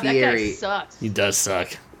Guy God, Fieri. That guy sucks. he does suck.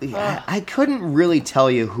 Yeah, I couldn't really tell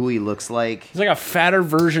you who he looks like. He's like a fatter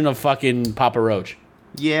version of fucking Papa Roach.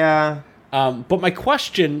 Yeah. But my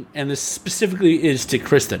question, and this specifically is to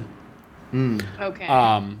Kristen.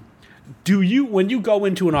 Okay. Do you, when you go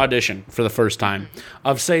into an audition for the first time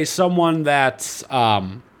of, say, someone that's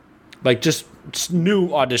like just new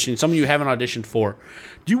auditioning, someone you haven't auditioned for,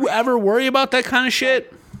 do you ever worry about that kind of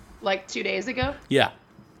shit? Like 2 days ago, Yeah.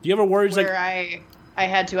 Do you ever worry? It's where like, I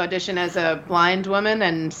had to audition as a blind woman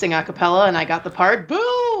and sing a cappella, and I got the part.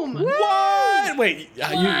 Boom! what? Wait,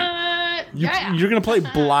 What? you're gonna play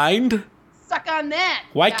blind? Suck on that,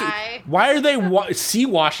 Why? guy. Why are they sea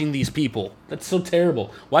washing these people? That's so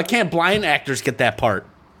terrible. Why can't blind actors get that part?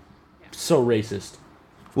 So racist.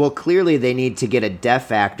 Well, clearly they need to get a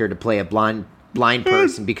deaf actor to play a blind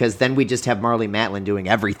person because then we just have Marley Matlin doing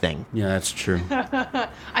everything. Yeah, that's true.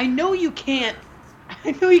 I know you can't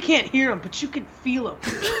hear him, but you can feel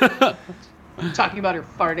him. Talking about her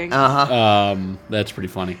farting. That's pretty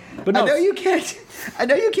funny. But no, I know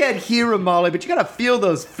you can't hear him, Molly, but you gotta feel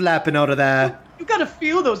those flapping out of there. You gotta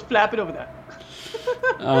feel those flapping over there.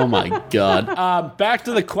 oh my god. Back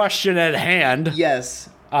to the question at hand. Yes.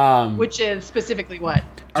 Which is specifically what?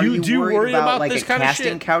 Are Do you you worried worry about like this a kind of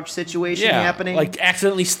casting shit? couch situation Yeah, happening? like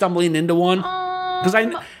accidentally stumbling into one. Because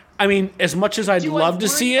I mean, as much as I'd Do I love to worry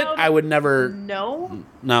see it, about I it? would never. No.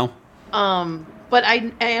 No. But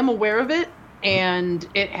I am aware of it, and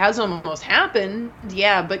it has almost happened.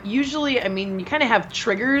 Yeah, but usually, I mean, you kind of have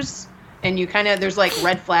triggers, and you kind of, there's like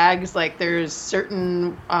red flags. Like there's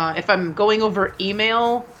certain, if I'm going over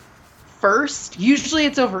email first, usually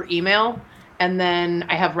it's over email, and then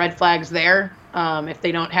I have red flags there. If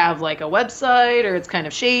they don't have like a website, or it's kind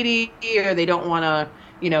of shady, or they don't want to,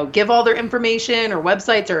 give all their information, or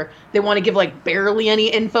websites, or they want to give like barely any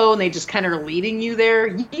info and they just kind of are leading you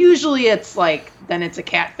there. Usually it's like, then it's a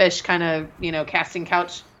catfish kind of, casting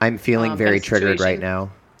couch. I'm feeling very kind of triggered right situation.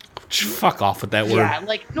 now. Fuck off with that word. Yeah,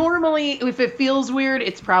 like normally if it feels weird,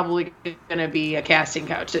 it's probably going to be a casting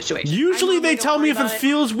couch situation. Usually I they normally tell don't me worry if it about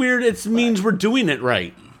feels weird, it means we're doing it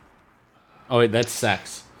right. Oh wait, that's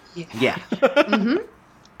sex. Yeah.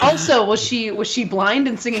 Also, was she blind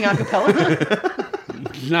and singing a cappella?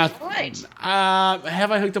 Not. Right.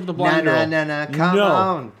 Have I hooked up with the blind girl? Nah, come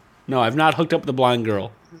on. No, I've not hooked up with the blind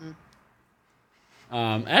girl.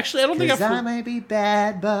 Actually, I don't think I've. 'Cause I may be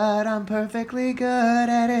bad, but I'm perfectly good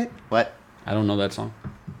at it. What? I don't know that song.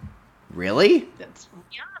 Really? That's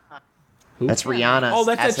yeah. Who? That's Rihanna. Oh,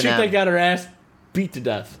 that's that chick S&M. that got her ass beat to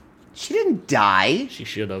death. She didn't die. She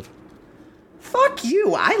should have. Fuck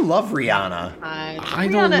you. I love Rihanna. I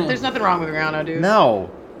don't Rihanna, know. there's nothing wrong with Rihanna, dude. No.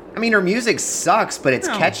 I mean, her music sucks, but it's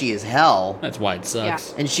No. catchy as hell. That's why it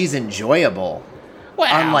sucks. And she's enjoyable. Wow.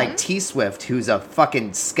 Unlike T-Swift, who's a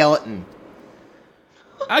fucking skeleton.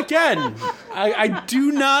 Again, I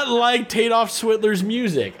do not like Tadoff Switler's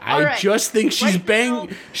music. I All right. just think she's Right bang. now-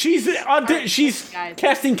 She's she's guys.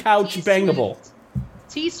 casting couch bangable.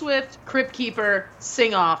 T-Swift, Crypt Keeper,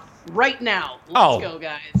 sing off right now. Oh. Let's go,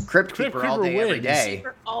 guys. Crypt Crypt Keeper all Keeper day, every wins. day.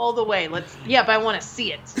 All the way. But I want to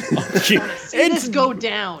see it. It's See this go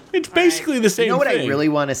down. it's basically the same You know what thing. I really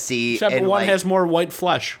want to see? Except in, one like, has more white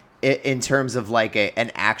flesh. in terms of like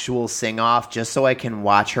an actual sing-off, just so I can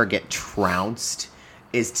watch her get trounced,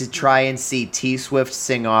 is to try and see T-Swift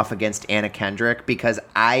sing off against Anna Kendrick, because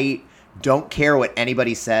I don't care what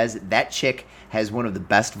anybody says. That chick has one of the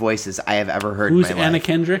best voices I have ever heard Who's in my Anna life.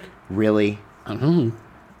 Kendrick? Really? I don't know.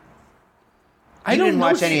 I didn't know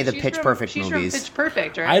watch any of the She's Pitch from- Perfect she's movies. From Pitch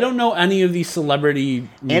Perfect, right? I don't know any of these celebrity Anna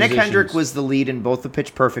musicians. Kendrick was the lead in both the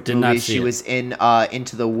Pitch Perfect Did not movies. see She it. was in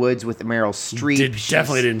Into the Woods with Meryl Streep.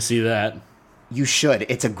 Definitely didn't see that. You should.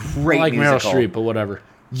 It's a great I like musical. Meryl Streep, but whatever.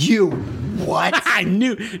 You what? I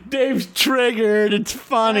knew Dave's triggered. It's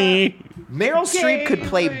funny. Meryl Streep could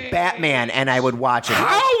play Batman, and I would watch it.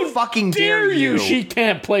 How fucking dare dare you? She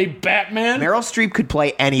can't play Batman. Meryl Streep could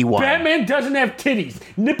play anyone. Batman doesn't have titties.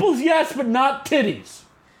 Nipples, yes, but not titties.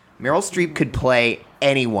 Meryl Streep could play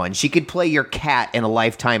anyone. She could play your cat in a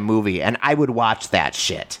Lifetime movie, and I would watch that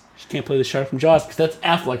shit. She can't play the shark from Jaws because that's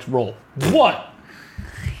Affleck's role. What?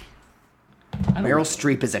 Meryl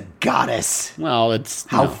Streep is a goddess. Well, it's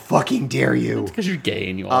How fucking dare you? because you're gay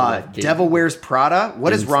and you all love gay. Devil Wears Prada?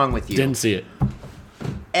 What is Didn't- wrong with you? Didn't see it.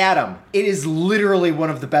 Adam, it is literally one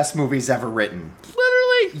of the best movies ever written.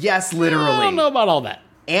 Literally. Yes, I literally. don't know about all that.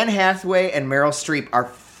 Anne Hathaway and Meryl Streep are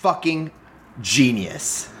fucking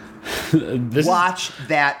genius. Watch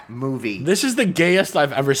that movie. This is the gayest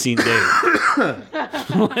I've ever seen Dave.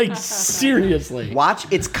 Like, seriously. Watch.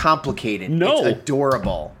 It's complicated. No. It's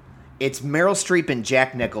adorable. It's Meryl Streep and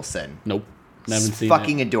Jack Nicholson. Nope. Haven't It's seen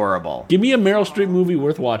fucking it. adorable. Give me a Meryl Streep movie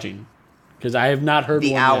worth watching. Because I have not heard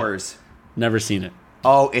The one Hours. yet. Never seen it.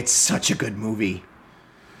 Oh, it's such a good movie.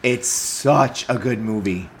 It's such a good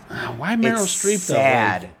movie. Why Meryl It's Streep, though?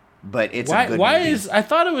 sad, but it's a good movie. I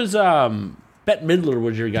thought it was, Bette Midler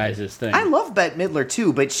was your guys' thing. I love Bette Midler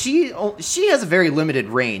too, but she has a very limited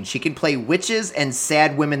range. She can play witches and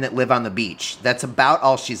sad women that live on the beach. That's about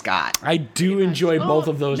all she's got. I do enjoy both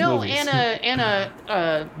of those movies. and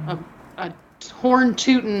a horn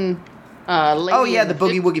tootin' lady. Oh yeah, in the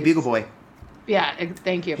Boogie fif- Woogie Bugle Boy. Yeah,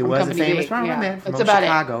 thank you. He from was a Company famous B. rock Yeah, man from that's about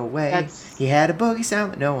Chicago it. way. That's He had a boogie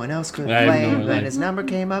sound that no one else could I have play. no idea. When his number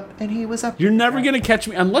came up and he was up. You're never going to catch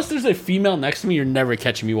me, unless there's a female next to me, you're never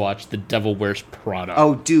catching me watch The Devil Wears Prada.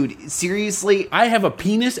 Oh, dude, seriously, I have a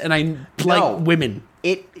penis and I like women.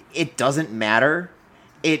 it doesn't matter.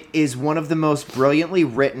 It is one of the most brilliantly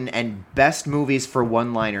written and best movies for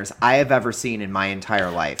one-liners I have ever seen in my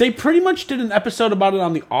entire life. They pretty much did an episode about it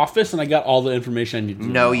on The Office, and I got all the information I needed to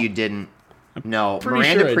know. No, you didn't. No, pretty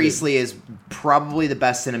Miranda sure I Priestley is probably the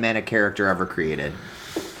best cinematic character ever created.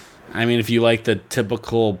 I mean, if you like the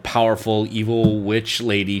typical powerful evil witch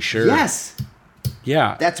lady, sure. Yes,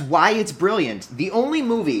 Yeah. that's why it's brilliant. The only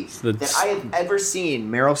movie the- that I have ever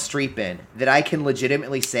seen Meryl Streep in that I can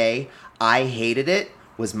legitimately say I hated it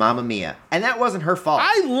was Mamma Mia. And that wasn't her fault.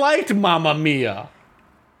 I liked Mamma Mia.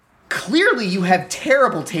 Clearly, you have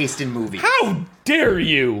terrible taste in movies. How dare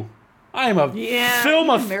you? I am a film Meryl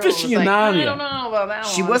was like, I don't aficionado. know about that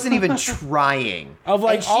She one. wasn't even trying. Of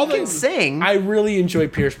like And all she can the sing. I really enjoy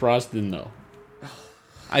Pierce Brosnan though.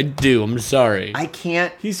 I do. I'm sorry. I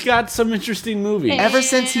can't. He's got some interesting movies. Ever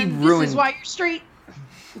since he And ruined- This is why you're straight.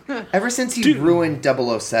 Ever since he Dude. ruined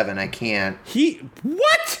 007, I can't.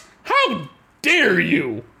 What? How dare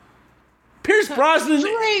you? Pierce Brosnan.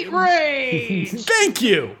 Straight rage. Thank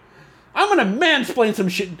you. I'm gonna mansplain some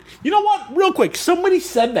shit. You know what? Real quick, somebody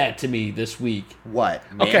said that to me this week. What?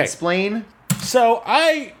 Okay. Mansplain? So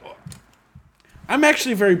I'm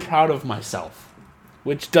actually very proud of myself,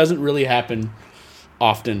 which doesn't really happen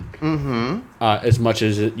often, as much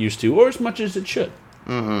as it used to, or as much as it should.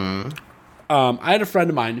 I had a friend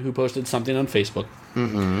of mine who posted something on Facebook,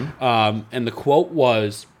 and the quote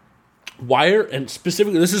was, and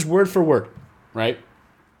specifically, this is word for word, right?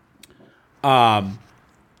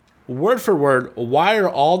 Word for word, why are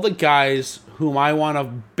all the guys whom I want to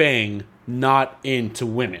bang not into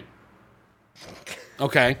women?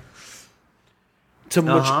 Okay. To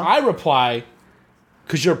which I reply,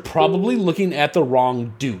 because you're probably looking at the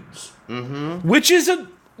wrong dudes. Mm-hmm. Which is a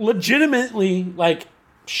legitimately, like,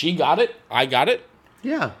 she got it, I got it.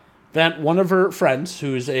 Yeah. That one of her friends,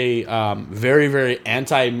 who's a very, very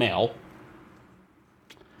anti-male,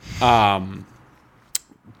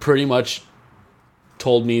 pretty much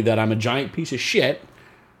told me that I'm a giant piece of shit,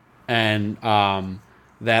 and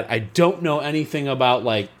that I don't know anything about,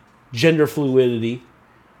 like, gender fluidity,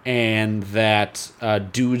 and that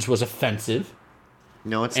dudes was offensive.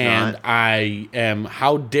 No, it's And not. I am,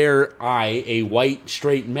 how dare I, a white,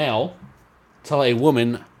 straight male, tell a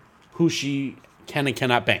woman who she can and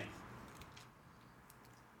cannot bang.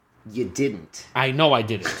 You didn't. I know I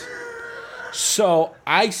didn't. So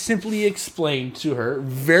I simply explained to her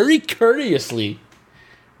very courteously,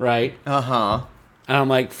 right? Uh-huh. And I'm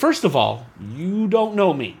like, first of all, you don't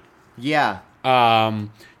know me. Yeah.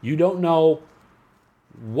 You don't know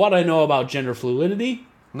what I know about gender fluidity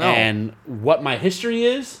and what my history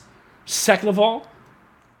is. Second of all,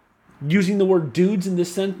 using the word dudes in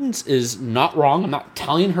this sentence is not wrong. I'm not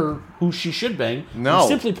telling her who she should bang. No. I'm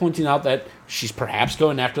simply pointing out that she's perhaps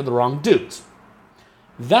going after the wrong dudes.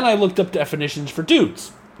 Then I looked up definitions for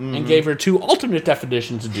dudes and gave her two alternate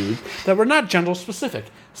definitions of dudes that were not gender specific,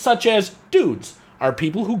 such as dudes are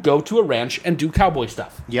people who go to a ranch and do cowboy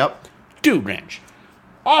stuff. Yep. Dude ranch.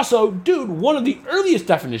 Also, dude, one of the earliest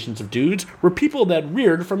definitions of dudes were people that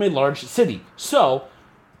reared from a large city. So,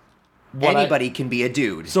 Anybody can be a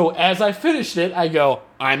dude. so as I finished it, I go,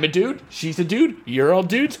 I'm a dude, she's a dude, you're all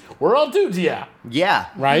dudes, we're all dudes, yeah. Yeah.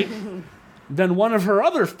 Right? Then one of her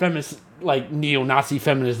other feminist, like neo-Nazi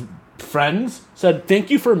feminist friends said, thank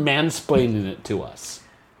you for mansplaining it to us.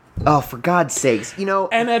 Oh, for God's sakes. You know,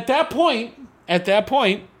 And at that point,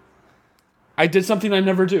 I did something I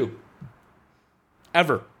never do.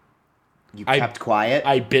 Ever. you I- kept quiet.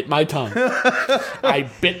 I bit my tongue. I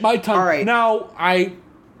bit my tongue. All right. Now,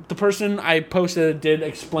 the person I posted did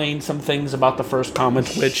explain some things about the first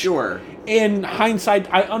comments, which, Sure. in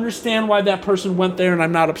hindsight, I understand why that person went there, and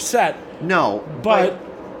I'm not upset. No, But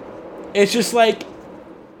it's just like,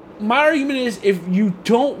 my argument is, if you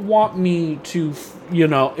don't want me to,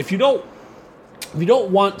 if you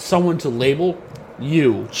don't want someone to label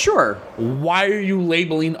you, sure. why are you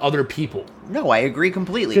labeling other people? No, I agree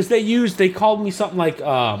completely. Because they called me something like,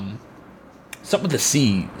 something with a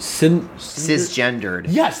C. Cisgendered.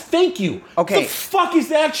 Yes, thank you. Okay. What the fuck is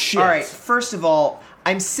that shit? All right, first of all,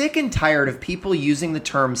 I'm sick and tired of people using the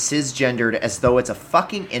term cisgendered as though it's a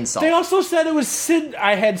fucking insult. They also said it was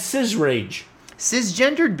I had cis rage.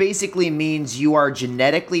 Cisgendered basically means you are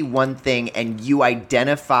genetically one thing and you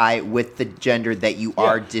identify with the gender that you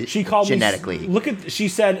are She called genetically. She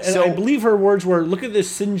said, and So- I believe her words were, look at this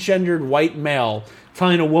cisgendered white male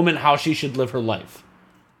telling a woman how she should live her life.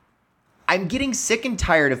 I'm getting sick and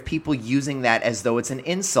tired of people using that as though it's an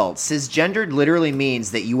insult. Cisgendered literally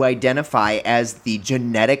means that you identify as the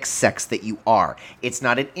genetic sex that you are. It's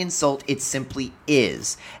not an insult, it simply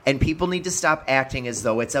is. And people need to stop acting as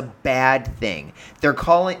though it's a bad thing.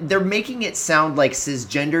 They're making it sound like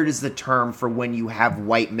cisgendered is the term for when you have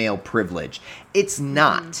white male privilege. It's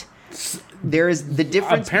not. There is the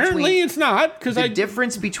difference Apparently it's not, because the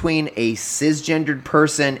difference between a cisgendered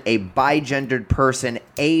person, a bigendered person,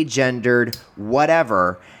 agendered,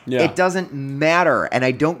 whatever, it doesn't matter. And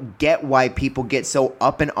I don't get why people get so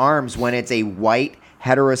up in arms when it's a white,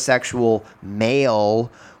 heterosexual male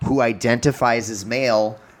who identifies as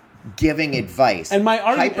male giving advice. And my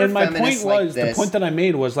argument, and my point Hyper-feminists like was, the this- point that I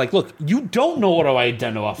made was like, look, you don't know what to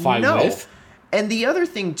identify with. And the other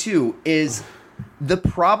thing, too, is the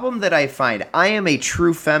problem that I find, I am a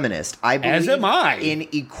true feminist. I believe As am I. in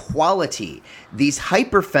equality. These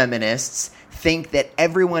hyper-feminists think that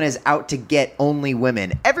everyone is out to get only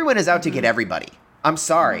women. Everyone is out to get everybody. I'm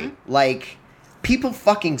sorry. Like, people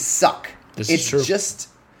fucking suck. This is true. It's just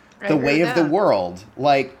I the agree way with of the that. world.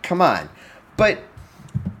 Like, come on. But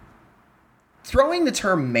throwing the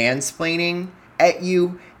term mansplaining at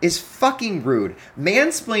you is fucking rude.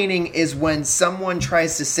 Mansplaining is when someone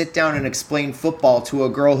tries to sit down and explain football to a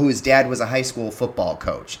girl whose dad was a high school football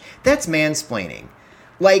coach. That's mansplaining.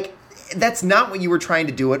 Like, that's not what you were trying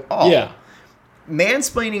to do at all. Yeah.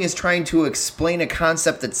 Mansplaining is trying to explain a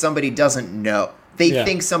concept that somebody doesn't know. They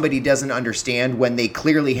think somebody doesn't understand when they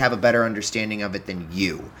clearly have a better understanding of it than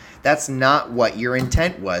you. That's not what your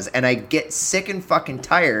intent was. And I get sick and fucking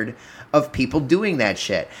tired of people doing that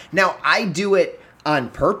shit. Now, I do it on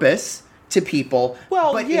purpose to people,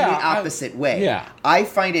 but in the opposite way. yeah. I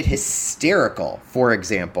find it hysterical, for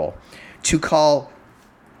example, to call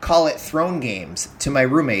it Throne Games to my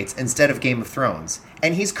roommates instead of Game of Thrones.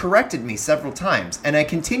 And he's corrected me several times, and I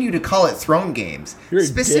continue to call it Throne Games, You're a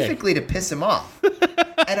specifically to piss him off.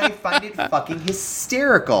 And I find it fucking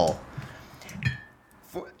hysterical.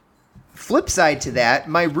 Flip side to that,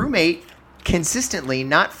 my roommate consistently,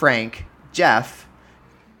 not Frank, Jeff,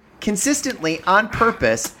 consistently on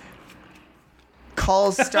purpose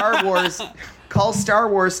calls Star Wars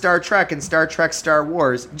Star Trek and Star Trek Star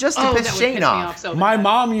Wars just to piss Shane off. So My bad.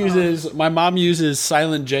 mom uses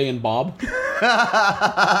Silent J and Bob.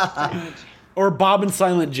 Or Bob and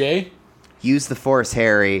Silent J. Use the Force,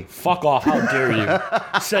 Harry. Fuck off, how dare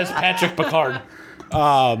you, says Patrick Picard.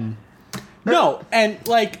 No, and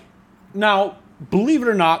like, now, believe it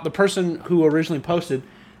or not, the person who originally posted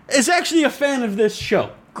is actually a fan of this show.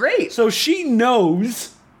 Great. So she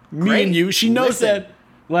knows me Great. and you. She knows Listen. that,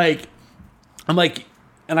 like, I'm like,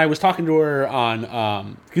 and I was talking to her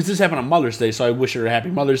on, because this happened on Mother's Day, so I wish her a happy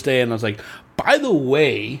Mother's Day, and I was like, by the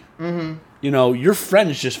way, you know, your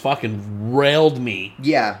friends just fucking railed me.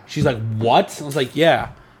 Yeah. She's like, what? I was like,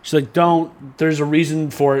 yeah. She's like, there's a reason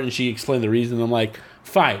for it, and she explained the reason. I'm like,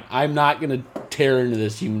 fine, I'm not going to tear into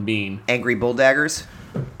this human being. Angry bulldaggers?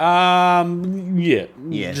 Yeah.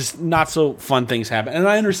 Yeah. Just not so fun things happen. And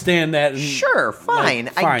I understand that. And, Sure, fine.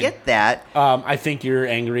 like, I get that. I think you're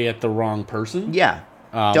angry at the wrong person. Yeah.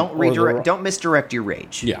 Don't or the- don't misdirect your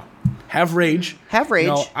rage. Yeah. Have rage. Have rage.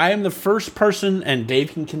 You know, I am the first person, and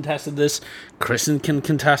Dave can contest to this, Kristen can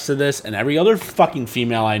contest to this, and every other fucking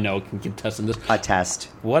female I know can contest to this. A test.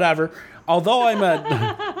 Whatever. Although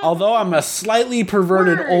I'm a slightly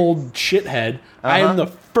perverted old shithead, I am the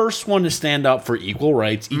first one to stand up for equal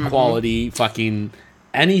rights, equality, fucking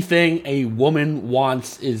anything a woman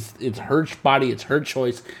wants it's her body, it's her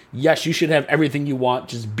choice. Yes, you should have everything you want.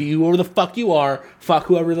 Just be whoever the fuck you are. Fuck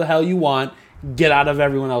whoever the hell you want. Get out of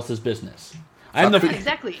everyone else's business. I'm Not the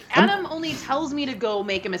exactly. Adam only tells me to go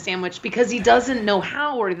make him a sandwich because he doesn't know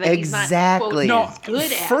how, or that Exactly. he's no. not quote,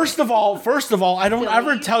 good at First of all, I don't Silly.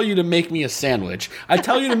 ever tell you to make me a sandwich. I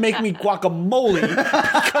tell you to make me guacamole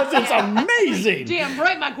because it's amazing. Damn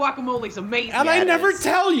right, my guacamole's amazing. And I never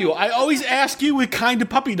tell you. I always ask you with kind of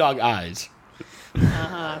puppy dog eyes.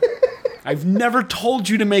 I've never told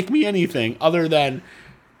you to make me anything other than,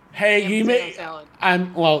 hey, you make. Salad.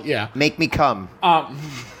 Yeah. Make me come.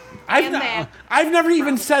 I've never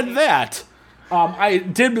even said that. I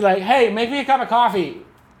did be like, hey, make me a cup of coffee,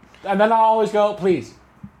 and then I'll always go, please.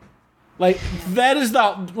 Like that is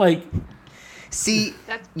the. See,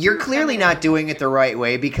 That's you're pure clearly feminine. not doing it the right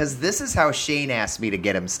way because this is how Shane asked me to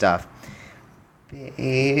get him stuff.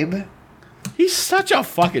 Babe, He's such a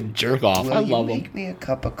fucking jerk off. will I you love him. make me a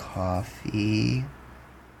cup of coffee?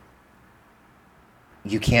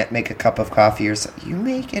 You can't make a cup of coffee yourself. You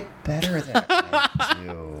make it better than I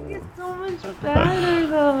do. So much better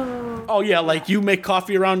though. Oh yeah, like you make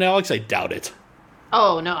coffee around Alex? I doubt it.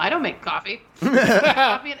 Oh no, I don't make coffee.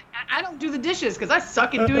 I don't do the dishes because I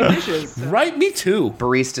suck at doing dishes. So. Right, me too.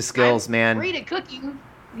 Barista skills, I'm man. great at cooking.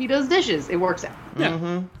 He does dishes. It works out.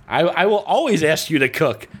 Yeah. I will always ask you to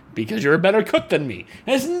cook because you're a better cook than me.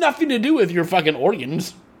 It has nothing to do with your fucking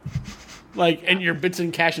organs. And your bits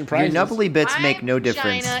and cash and Your prizes. nubbly bits My make no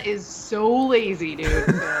difference. China is so lazy, dude.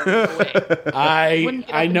 So, no way. Wouldn't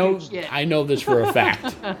get up and do shit. I know this for a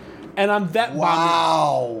fact. And I'm that bummed.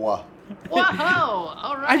 Wow. Whoa!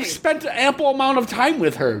 All right. I've spent an ample amount of time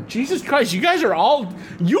with her. Jesus Christ, you guys are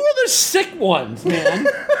you're the sick ones, man.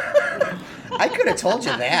 I could have told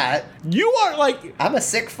you that. You are I'm a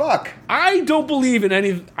sick fuck. I don't believe in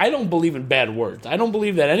bad words. I don't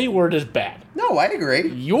believe that any word is bad. No, I agree.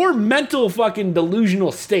 Your mental fucking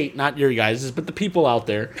delusional state, not your guys's, but the people out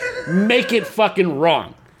there, make it fucking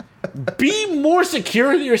wrong. Be more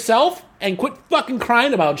secure in yourself and quit fucking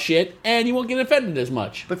crying about shit, and you won't get offended as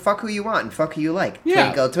much. But fuck who you want and fuck who you like. Yeah.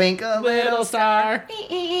 Twinkle, twinkle, Little star.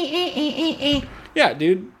 Yeah,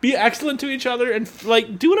 dude. Be excellent to each other and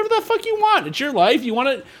do whatever the fuck you want. It's your life. You want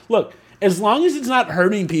to look. As long as it's not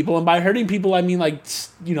hurting people, and by hurting people I mean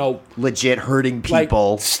legit hurting like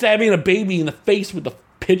people. stabbing a baby in the face with a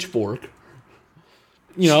pitchfork.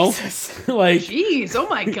 You know, Jeez, oh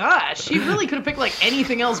my gosh. He really could have picked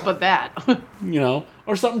anything else but that.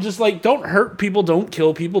 or something just don't hurt people, don't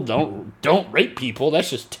kill people, don't rape people. That's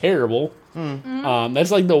just terrible. That's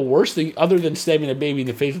the worst thing other than stabbing a baby in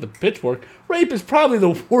the face with a pitchfork. Rape is probably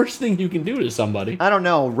the worst thing you can do to somebody. I don't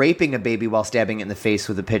know. Raping a baby while stabbing it in the face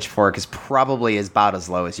with a pitchfork is probably about as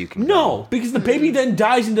low as you can go. No, because the baby then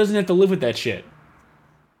dies and doesn't have to live with that shit.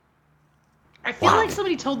 I feel like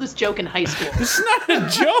somebody told this joke in high school It's not a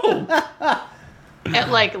joke.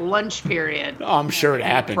 at lunch period. Oh, I'm sure it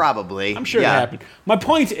happened. Probably. I'm sure it happened. My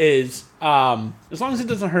point is, as long as it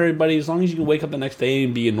doesn't hurt anybody, as long as you can wake up the next day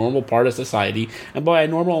and be a normal part of society, and by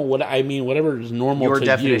normal, what I mean, whatever is normal Your to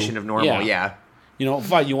definition you. of normal, yeah.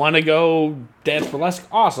 Fine. You want to go dance burlesque?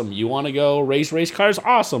 Awesome. You want to go race cars?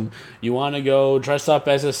 Awesome. You want to go dress up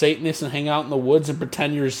as a Satanist and hang out in the woods and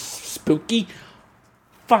pretend you're spooky?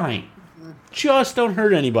 Fine. Just don't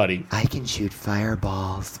hurt anybody. I can shoot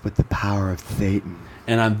fireballs with the power of Satan.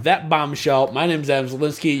 And on that bombshell, my name's Adam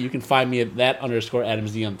Zielinski. You can find me at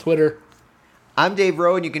 _AdamZ on Twitter. I'm Dave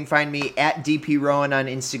Rowan. You can find me at DP Rowan on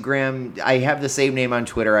Instagram. I have the same name on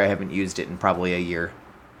Twitter. I haven't used it in probably a year.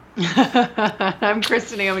 I'm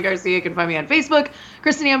Kristen Naomi Garcia. You can find me on Facebook,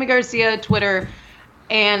 Kristen Naomi Garcia, Twitter,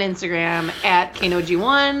 and Instagram at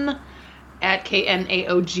KNOG1, at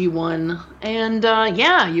KNAOG1.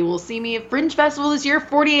 And you will see me at Fringe Festival this year.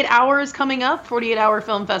 48 Hours coming up. 48-hour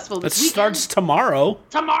film festival That this weekend. starts tomorrow.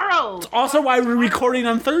 Tomorrow. Also, why we're recording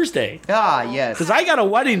on Thursday. Ah, yes. Because I got a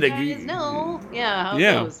wedding to You guys know, how it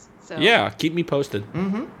Yeah. goes. So, Yeah, keep me posted.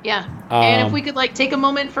 Yeah. And if we could take a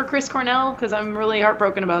moment for Chris Cornell, because I'm really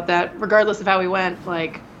heartbroken about that, regardless of how he went,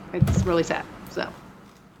 it's really sad. So.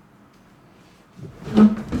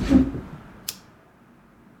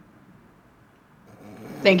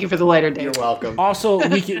 Thank you for the lighter, Dave. You're welcome. Also,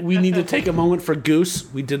 we need to take a moment for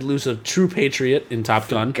Goose. We did lose a true patriot in Top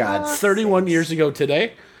Gun. God 31 years ago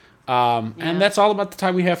today. And that's all about the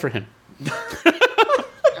time we have for him.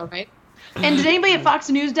 Okay. And did anybody at Fox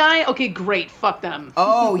News die? Okay, great. Fuck them.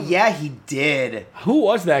 Oh, yeah, he did. Who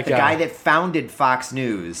was that The guy that founded Fox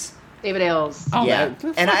News. David Ailes. Oh, Yeah.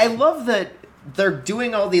 that- And I love that they're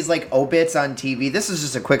doing all these obits on TV. This is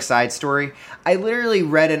just a quick side story. I literally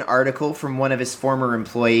read an article from one of his former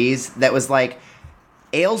employees that was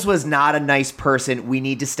Ailes was not a nice person. We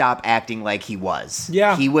need to stop acting like he was.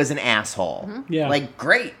 Yeah. He was an asshole. Yeah.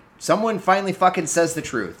 Great. Someone finally fucking says the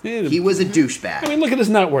truth. Yeah. He was a douchebag. I mean, look at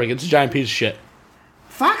his network. It's a giant piece of shit.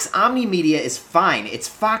 Fox Omni Media is fine. It's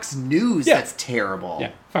Fox News Yeah. that's terrible.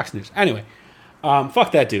 Yeah, Fox News. Anyway,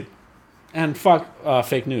 fuck that dude. And fuck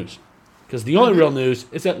fake news. Because the only real news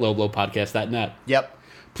is at lowblowpodcast.net. Yep.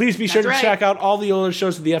 Please be sure to That's right. check out all the other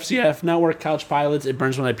shows of the FCF Network, Couch Pilots, It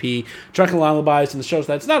Burns When I Pee, Drunken Lullabies, and the shows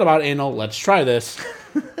that's not about anal. Let's try this.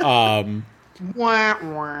 Wah,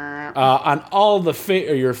 wah. On all the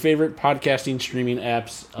your favorite podcasting streaming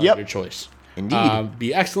apps of Yep. your choice. Indeed.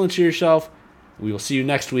 Be excellent to yourself. We will see you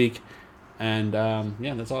next week. And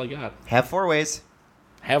yeah, that's all I got. Have 4 ways.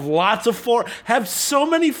 Have so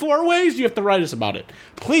many 4-ways, you have to write us about it.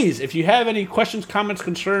 Please, if you have any questions, comments,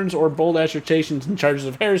 concerns, or bold assertions and charges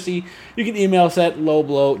of heresy, you can email us at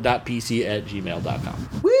lowblow.pc@gmail.com.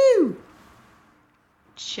 Woo!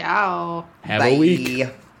 Ciao. Have Bye. a week.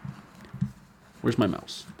 Where's my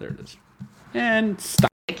mouse? There it is. And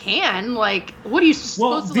stop. I can. Like, what are you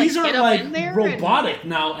supposed to like, get up in there? robotic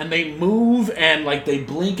now, and they move and like they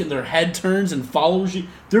blink and their head turns and follows you.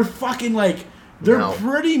 They're fucking like they're No.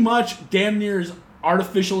 pretty much damn near as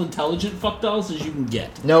artificial intelligent fuck dolls as you can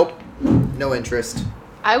get. Nope. No interest.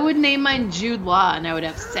 I would name mine Jude Law and I would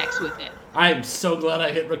have sex with it. I'm so glad I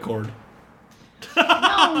hit record.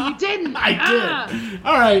 No, you didn't. I Ah, did.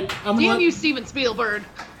 All right, damn you, Steven Spielberg.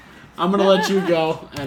 I'm gonna let you go. And